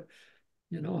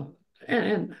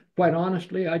 And quite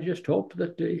honestly, I just hope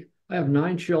that I have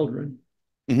 9 children.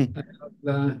 Mm-hmm.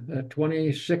 I have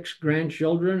 26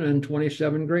 grandchildren and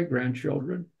 27 great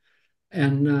grandchildren.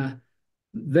 And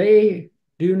they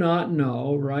do not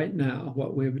know right now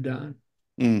what we've done.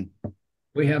 Mm.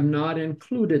 We have not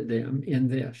included them in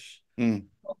this. Mm.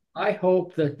 I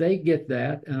hope that they get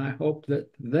that, and I hope that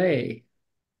they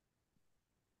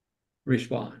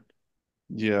respond.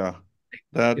 Yeah,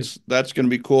 that's going to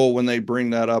be cool when they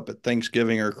bring that up at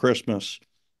Thanksgiving or Christmas,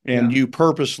 and Yeah, you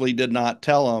purposely did not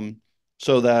tell them,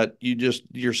 so that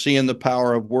you're seeing the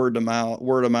power of word of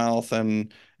mouth,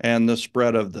 and the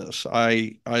spread of this.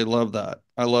 I love that.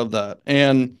 I love that.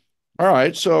 And all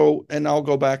right, so, and I'll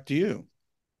go back to you.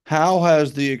 How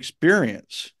has the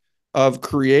experience of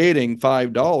creating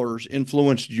 $5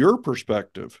 influenced your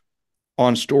perspective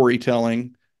on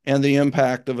storytelling and the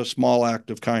impact of a small act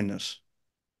of kindness?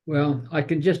 well, I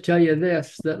can just tell you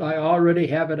this, that I already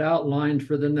have it outlined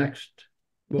for the next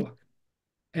book,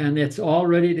 and it's all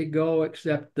ready to go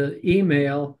except the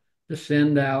email to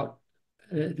send out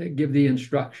to give the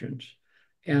instructions.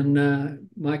 And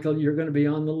Michael, you're going to be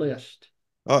on the list,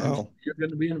 and Uh-oh. you're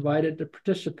going to be invited to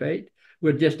participate.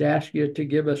 We'll just ask you to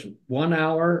give us 1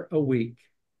 hour a week,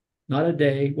 not a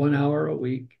day, 1 hour a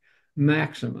week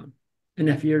maximum. And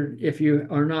if you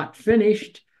are not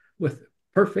finished with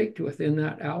perfect within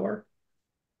that hour,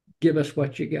 give us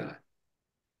what you got.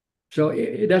 So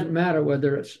it doesn't matter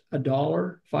whether it's $1,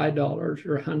 $5,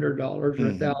 or $100 or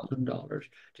Mm-hmm. $1,000.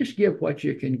 Just give what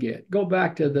you can get. Go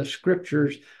back to the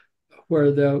scriptures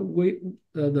where the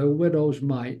widow's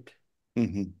mite.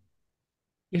 Mm-hmm.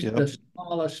 It's Yep. the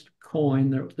smallest coin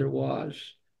there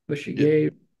was, but Yeah. she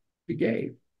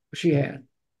gave, she had.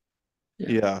 Yeah.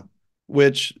 Yeah.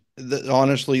 Which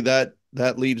honestly, that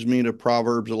leads me to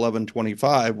Proverbs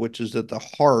 11:25, which is at the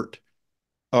heart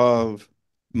of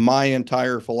my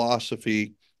entire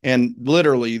philosophy. And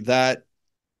literally that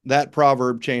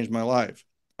proverb changed my life.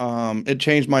 It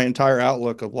changed my entire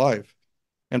outlook of life.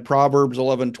 And Proverbs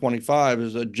 11:25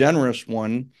 is a generous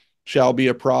one shall be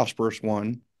a prosperous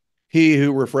one. He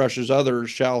who refreshes others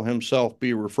shall himself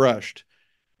be refreshed.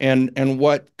 And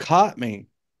what caught me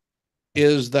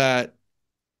is that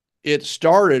it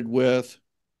started with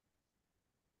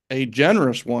a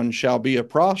generous one shall be a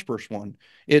prosperous one.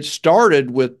 It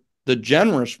started with the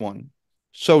generous one.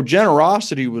 So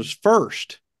generosity was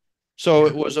first. So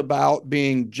Yeah. it was about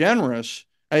being generous.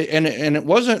 And it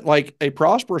wasn't like a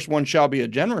prosperous one shall be a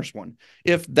generous one.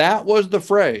 If that was the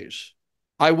phrase,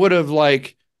 I would have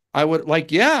like, I would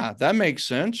like, yeah, that makes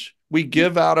sense. We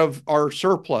give out of our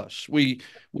surplus.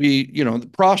 The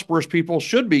prosperous people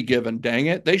should be given. Dang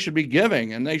it. They should be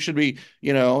giving and they should be,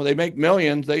 they make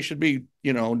millions. They should be,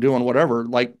 doing whatever,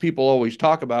 like people always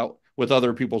talk about with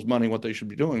other people's money, what they should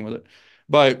be doing with it.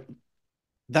 But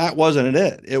that wasn't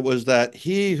it. It was that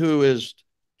he who is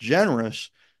generous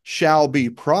shall be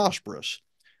prosperous.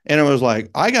 And it was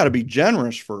like, I got to be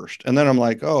generous first. And then I'm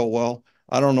like, oh, well,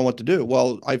 I don't know what to do.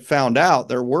 Well, I found out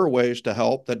there were ways to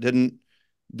help that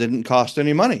didn't cost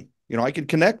any money. I could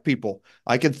connect people.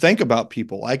 I could think about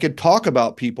people. I could talk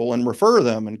about people and refer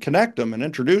them and connect them and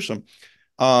introduce them.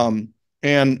 Um,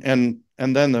 and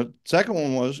then the second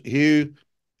one was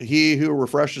he who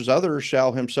refreshes others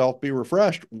shall himself be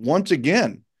refreshed. Once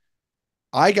again,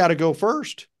 I got to go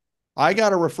first. I got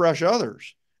to refresh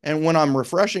others. And when I'm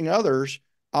refreshing others,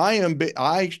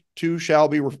 I too shall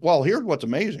be. Well, here's what's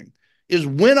amazing is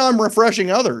when I'm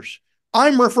refreshing others,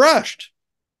 I'm refreshed.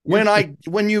 Yeah.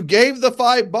 When you gave the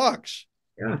 $5,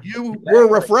 Yeah. you were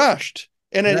Exactly. refreshed.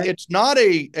 And Right. it's not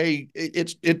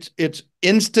it's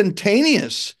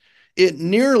instantaneous. It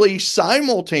nearly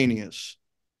simultaneous.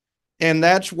 And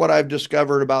that's what I've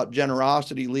discovered about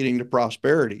generosity leading to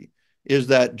prosperity is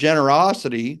that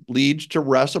generosity leads to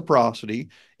reciprocity.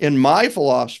 In my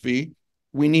philosophy,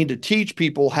 we need to teach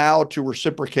people how to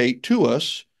reciprocate to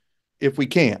us if we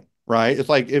can, right? It's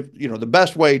like if the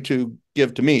best way to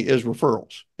give to me is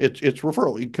referrals. It's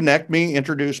referral. You connect me,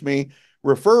 introduce me,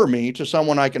 refer me to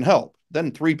someone I can help.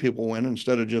 Then three people win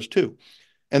instead of just two.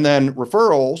 And then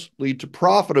referrals lead to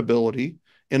profitability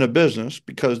in a business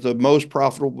because the most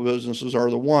profitable businesses are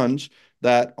the ones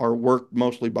that are worked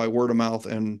mostly by word of mouth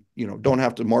and don't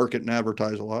have to market and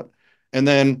advertise a lot. And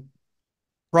then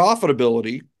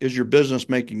profitability is your business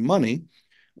making money.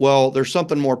 Well, there's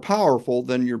something more powerful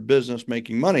than your business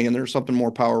making money, and there's something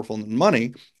more powerful than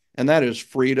money, and that is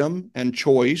freedom and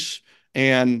choice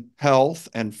and health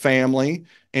and family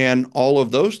and all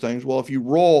of those things. Well, if you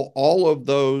roll all of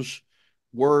those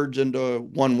words into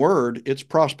one word, it's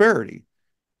prosperity.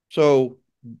 So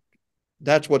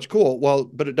that's what's cool. Well,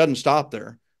 but it doesn't stop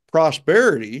there.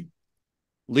 Prosperity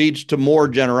leads to more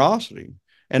generosity.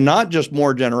 And not just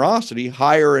more generosity,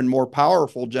 higher and more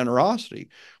powerful generosity,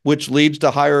 which leads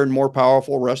to higher and more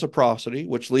powerful reciprocity,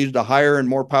 which leads to higher and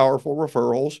more powerful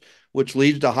referrals, which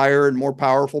leads to higher and more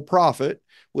powerful profit,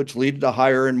 which leads to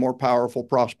higher and more powerful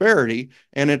prosperity.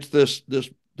 And it's this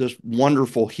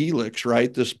wonderful helix,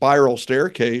 right? This spiral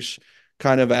staircase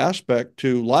kind of aspect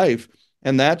to life.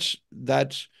 And that's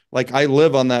like I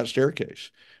live on that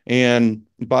staircase. And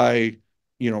by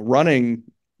running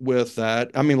with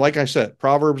that. I mean, like I said,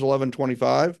 Proverbs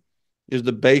 11:25 is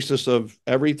the basis of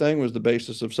everything, was the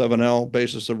basis of 7L,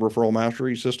 basis of referral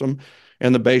mastery system,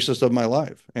 and the basis of my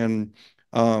life. And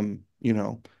you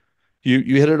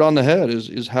hit it on the head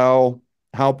is how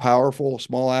powerful a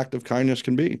small act of kindness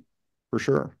can be, for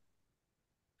sure.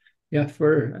 Yeah.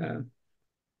 For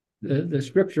the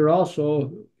scripture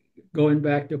also, going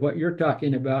back to what you're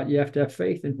talking about, you have to have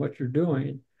faith in what you're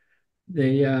doing.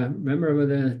 They remember when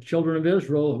the children of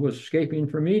Israel was escaping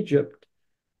from Egypt,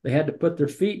 they had to put their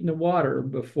feet in the water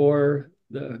before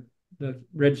the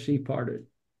Red Sea parted.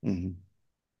 Mm-hmm.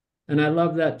 And I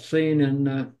love that scene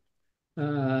in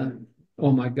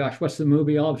oh my gosh, what's the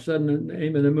movie? All of a sudden, the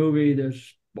name of the movie,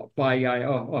 there's by guy.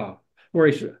 Oh, where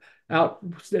he's out,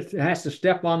 has to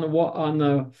step on the wall, on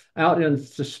the out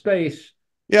into space.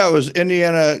 Yeah, it was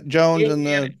Indiana Jones and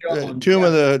Indiana the Jones,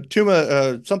 yeah,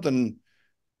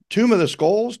 Tomb of the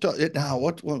Skulls. Now,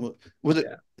 what was it?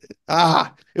 yeah,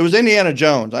 It was Indiana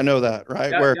Jones. I know that,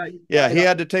 right? yeah, Where, yeah, yeah, right he on.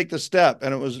 had to take the step,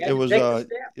 and You had to take the step.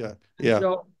 yeah, And yeah,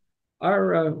 so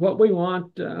our what we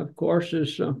want, of course,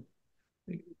 is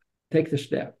take the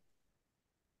step.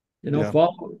 yeah.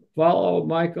 Follow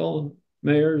Michael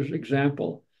Mayer's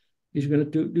example. He's going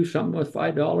to do something with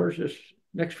 $5 this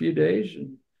next few days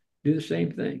and do the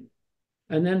same thing.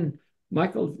 And then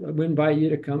Michael, we invite you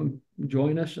to come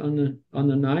join us on the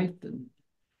 9th,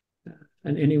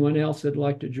 and anyone else that'd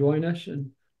like to join us.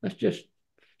 And let's just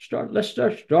start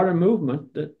a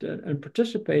movement that and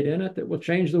participate in it that will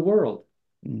change the world.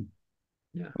 Mm.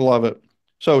 Yeah. Love it.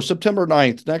 So September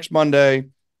 9th, next Monday,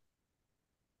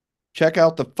 check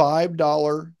out the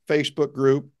 $5 Facebook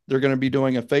group. They're going to be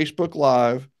doing a Facebook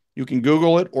Live. You can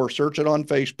Google it or search it on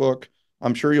Facebook.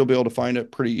 I'm sure you'll be able to find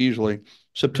it pretty easily.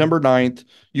 September 9th.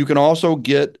 You can also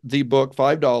get the book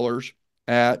 $5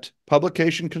 at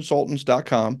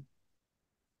publicationconsultants.com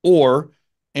or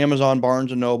Amazon,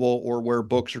 Barnes and Noble, or where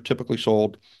books are typically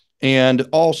sold. And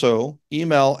also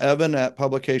email Evan at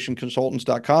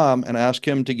publicationconsultants.com and ask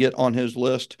him to get on his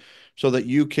list so that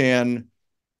you can,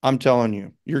 I'm telling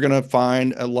you, you're going to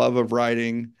find a love of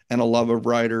writing and a love of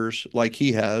writers like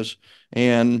he has.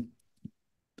 And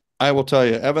I will tell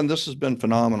you, Evan, this has been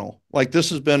phenomenal. Like, this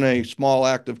has been a small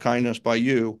act of kindness by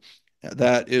you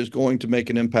that is going to make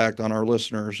an impact on our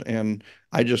listeners. And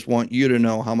I just want you to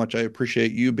know how much I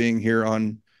appreciate you being here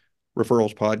on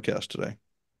Referrals Podcast today.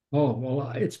 Oh,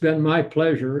 well, it's been my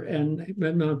pleasure, and it's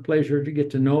been my pleasure to get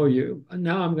to know you. And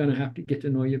now I'm going to have to get to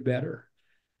know you better.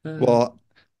 Uh, Well,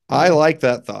 I so, like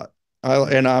that thought.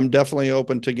 And I'm definitely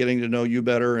open to getting to know you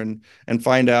better and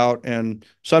find out. And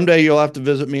someday you'll have to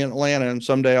visit me in Atlanta, and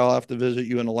someday I'll have to visit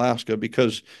you in Alaska,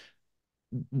 because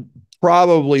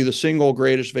probably the single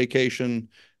greatest vacation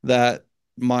that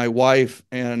my wife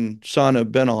and son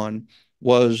have been on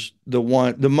was the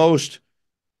most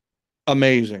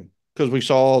amazing, because we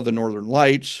saw the Northern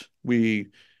Lights.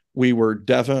 We were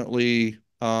definitely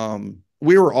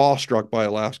we were awestruck by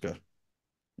Alaska.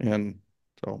 And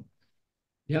so,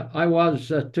 yeah, I was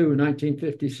too,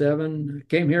 1957.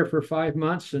 Came here for 5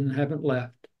 months and haven't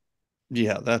left.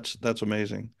 yeah, that's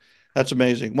amazing. That's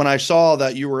amazing. When I saw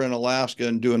that you were in Alaska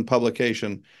and doing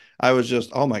publication, I was just,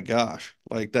 oh my gosh,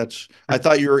 like I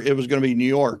thought it was going to be New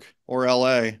York or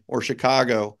LA or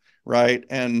Chicago, right?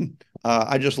 And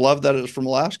I just love that it's from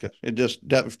Alaska. It just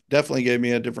definitely gave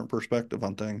me a different perspective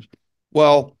on things.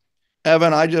 Well,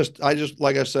 Evan, I just,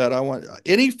 like I said, I want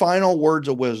any final words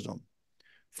of wisdom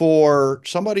for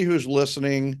somebody who's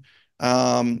listening.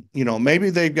 Maybe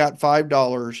they've got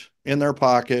 $5 in their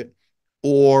pocket,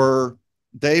 or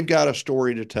they've got a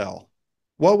story to tell.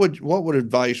 What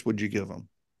advice would you give them?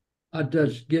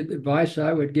 Does get advice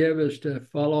I would give is to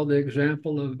follow the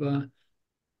example of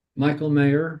Michael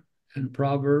Mayer and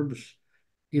Proverbs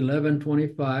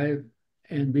 11:25,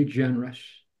 and be generous.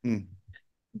 Hmm.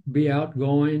 Be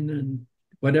outgoing, and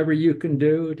whatever you can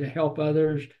do to help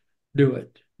others, do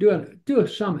it. Do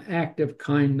some act of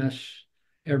kindness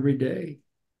every day.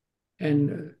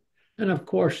 And of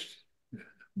course,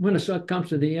 when it comes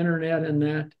to the internet and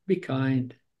that, be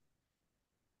kind.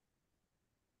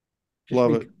 Just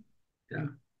Love be, it. yeah.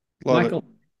 Love it. Michael,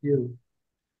 you.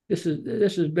 This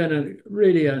has been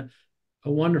really a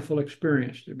wonderful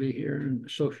experience to be here and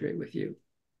associate with you.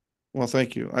 Well,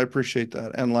 thank you. I appreciate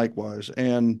that. And likewise.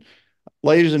 And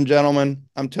ladies and gentlemen,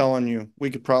 I'm telling you, we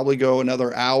could probably go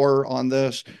another hour on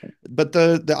this, but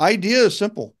the idea is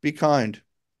simple. Be kind.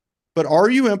 But are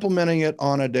you implementing it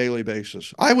on a daily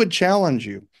basis? I would challenge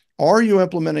you. Are you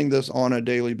implementing this on a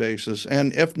daily basis?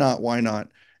 And if not, why not?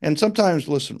 And sometimes,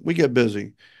 listen, we get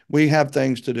busy. We have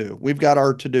things to do. We've got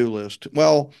our to-do list.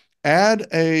 Well, add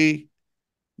a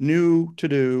new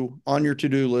to-do on your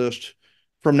to-do list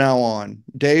from now on.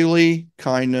 Daily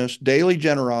kindness, daily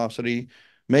generosity,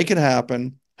 make it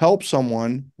happen, help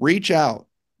someone, reach out.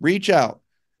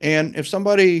 And if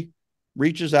somebody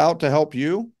reaches out to help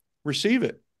you, receive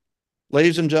it.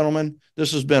 Ladies and gentlemen,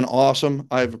 this has been awesome.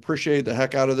 I've appreciated the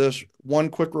heck out of this. One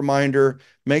quick reminder,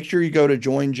 make sure you go to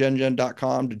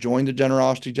joingengen.com to join the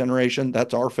Generosity Generation.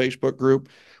 That's our Facebook group.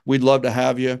 We'd love to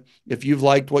have you. If you've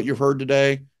liked what you've heard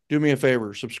today, do me a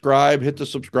favor, subscribe, hit the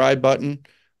subscribe button,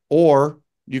 or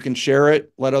you can share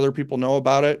it, let other people know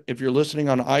about it. If you're listening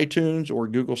on iTunes or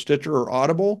Google Stitcher or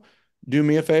Audible, do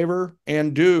me a favor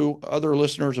and do other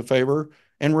listeners a favor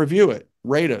and review it.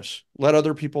 rate us. Let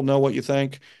other people know what you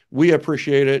think. We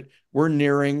appreciate it. We're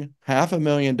nearing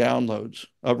 500,000 downloads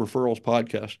of Referrals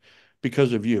Podcast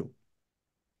because of you.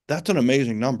 That's an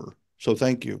amazing number. So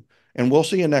thank you. And we'll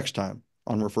see you next time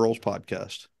on Referrals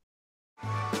Podcast.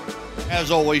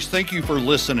 As always, thank you for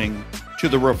listening to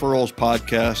the Referrals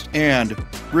Podcast and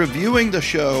reviewing the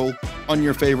show on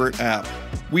your favorite app.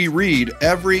 We read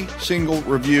every single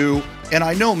review, and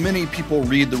I know many people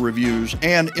read the reviews,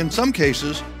 and in some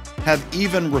cases have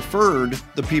even referred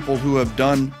the people who have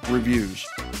done reviews.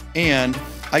 And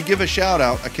I give a shout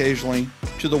out occasionally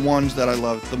to the ones that I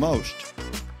love the most.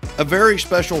 A very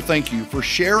special thank you for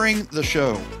sharing the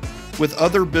show with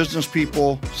other business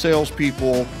people,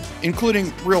 salespeople, including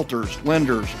realtors,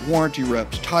 lenders, warranty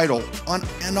reps, title,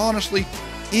 and honestly,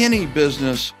 any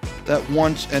business that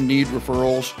wants and need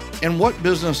referrals, and what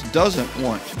business doesn't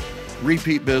want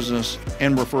repeat business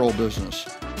and referral business.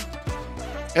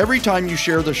 Every time you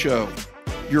share the show,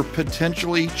 you're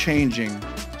potentially changing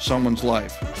someone's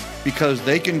life because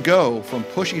they can go from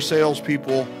pushy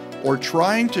salespeople or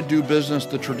trying to do business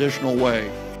the traditional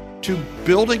way to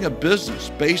building a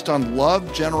business based on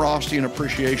love, generosity, and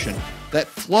appreciation that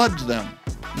floods them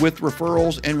with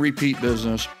referrals and repeat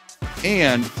business.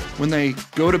 And when they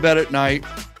go to bed at night,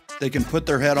 they can put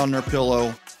their head on their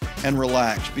pillow and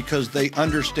relax because they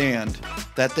understand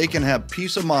that they can have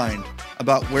peace of mind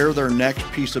about where their next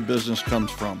piece of business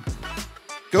comes from.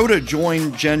 Go to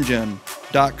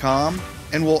joingengen.com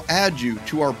and we'll add you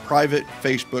to our private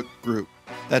Facebook group.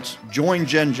 That's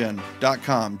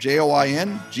joingengen.com,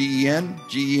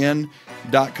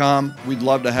 joingengen.com. We'd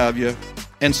love to have you.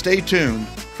 And stay tuned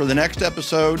for the next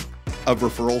episode of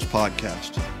Referrals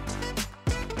Podcast.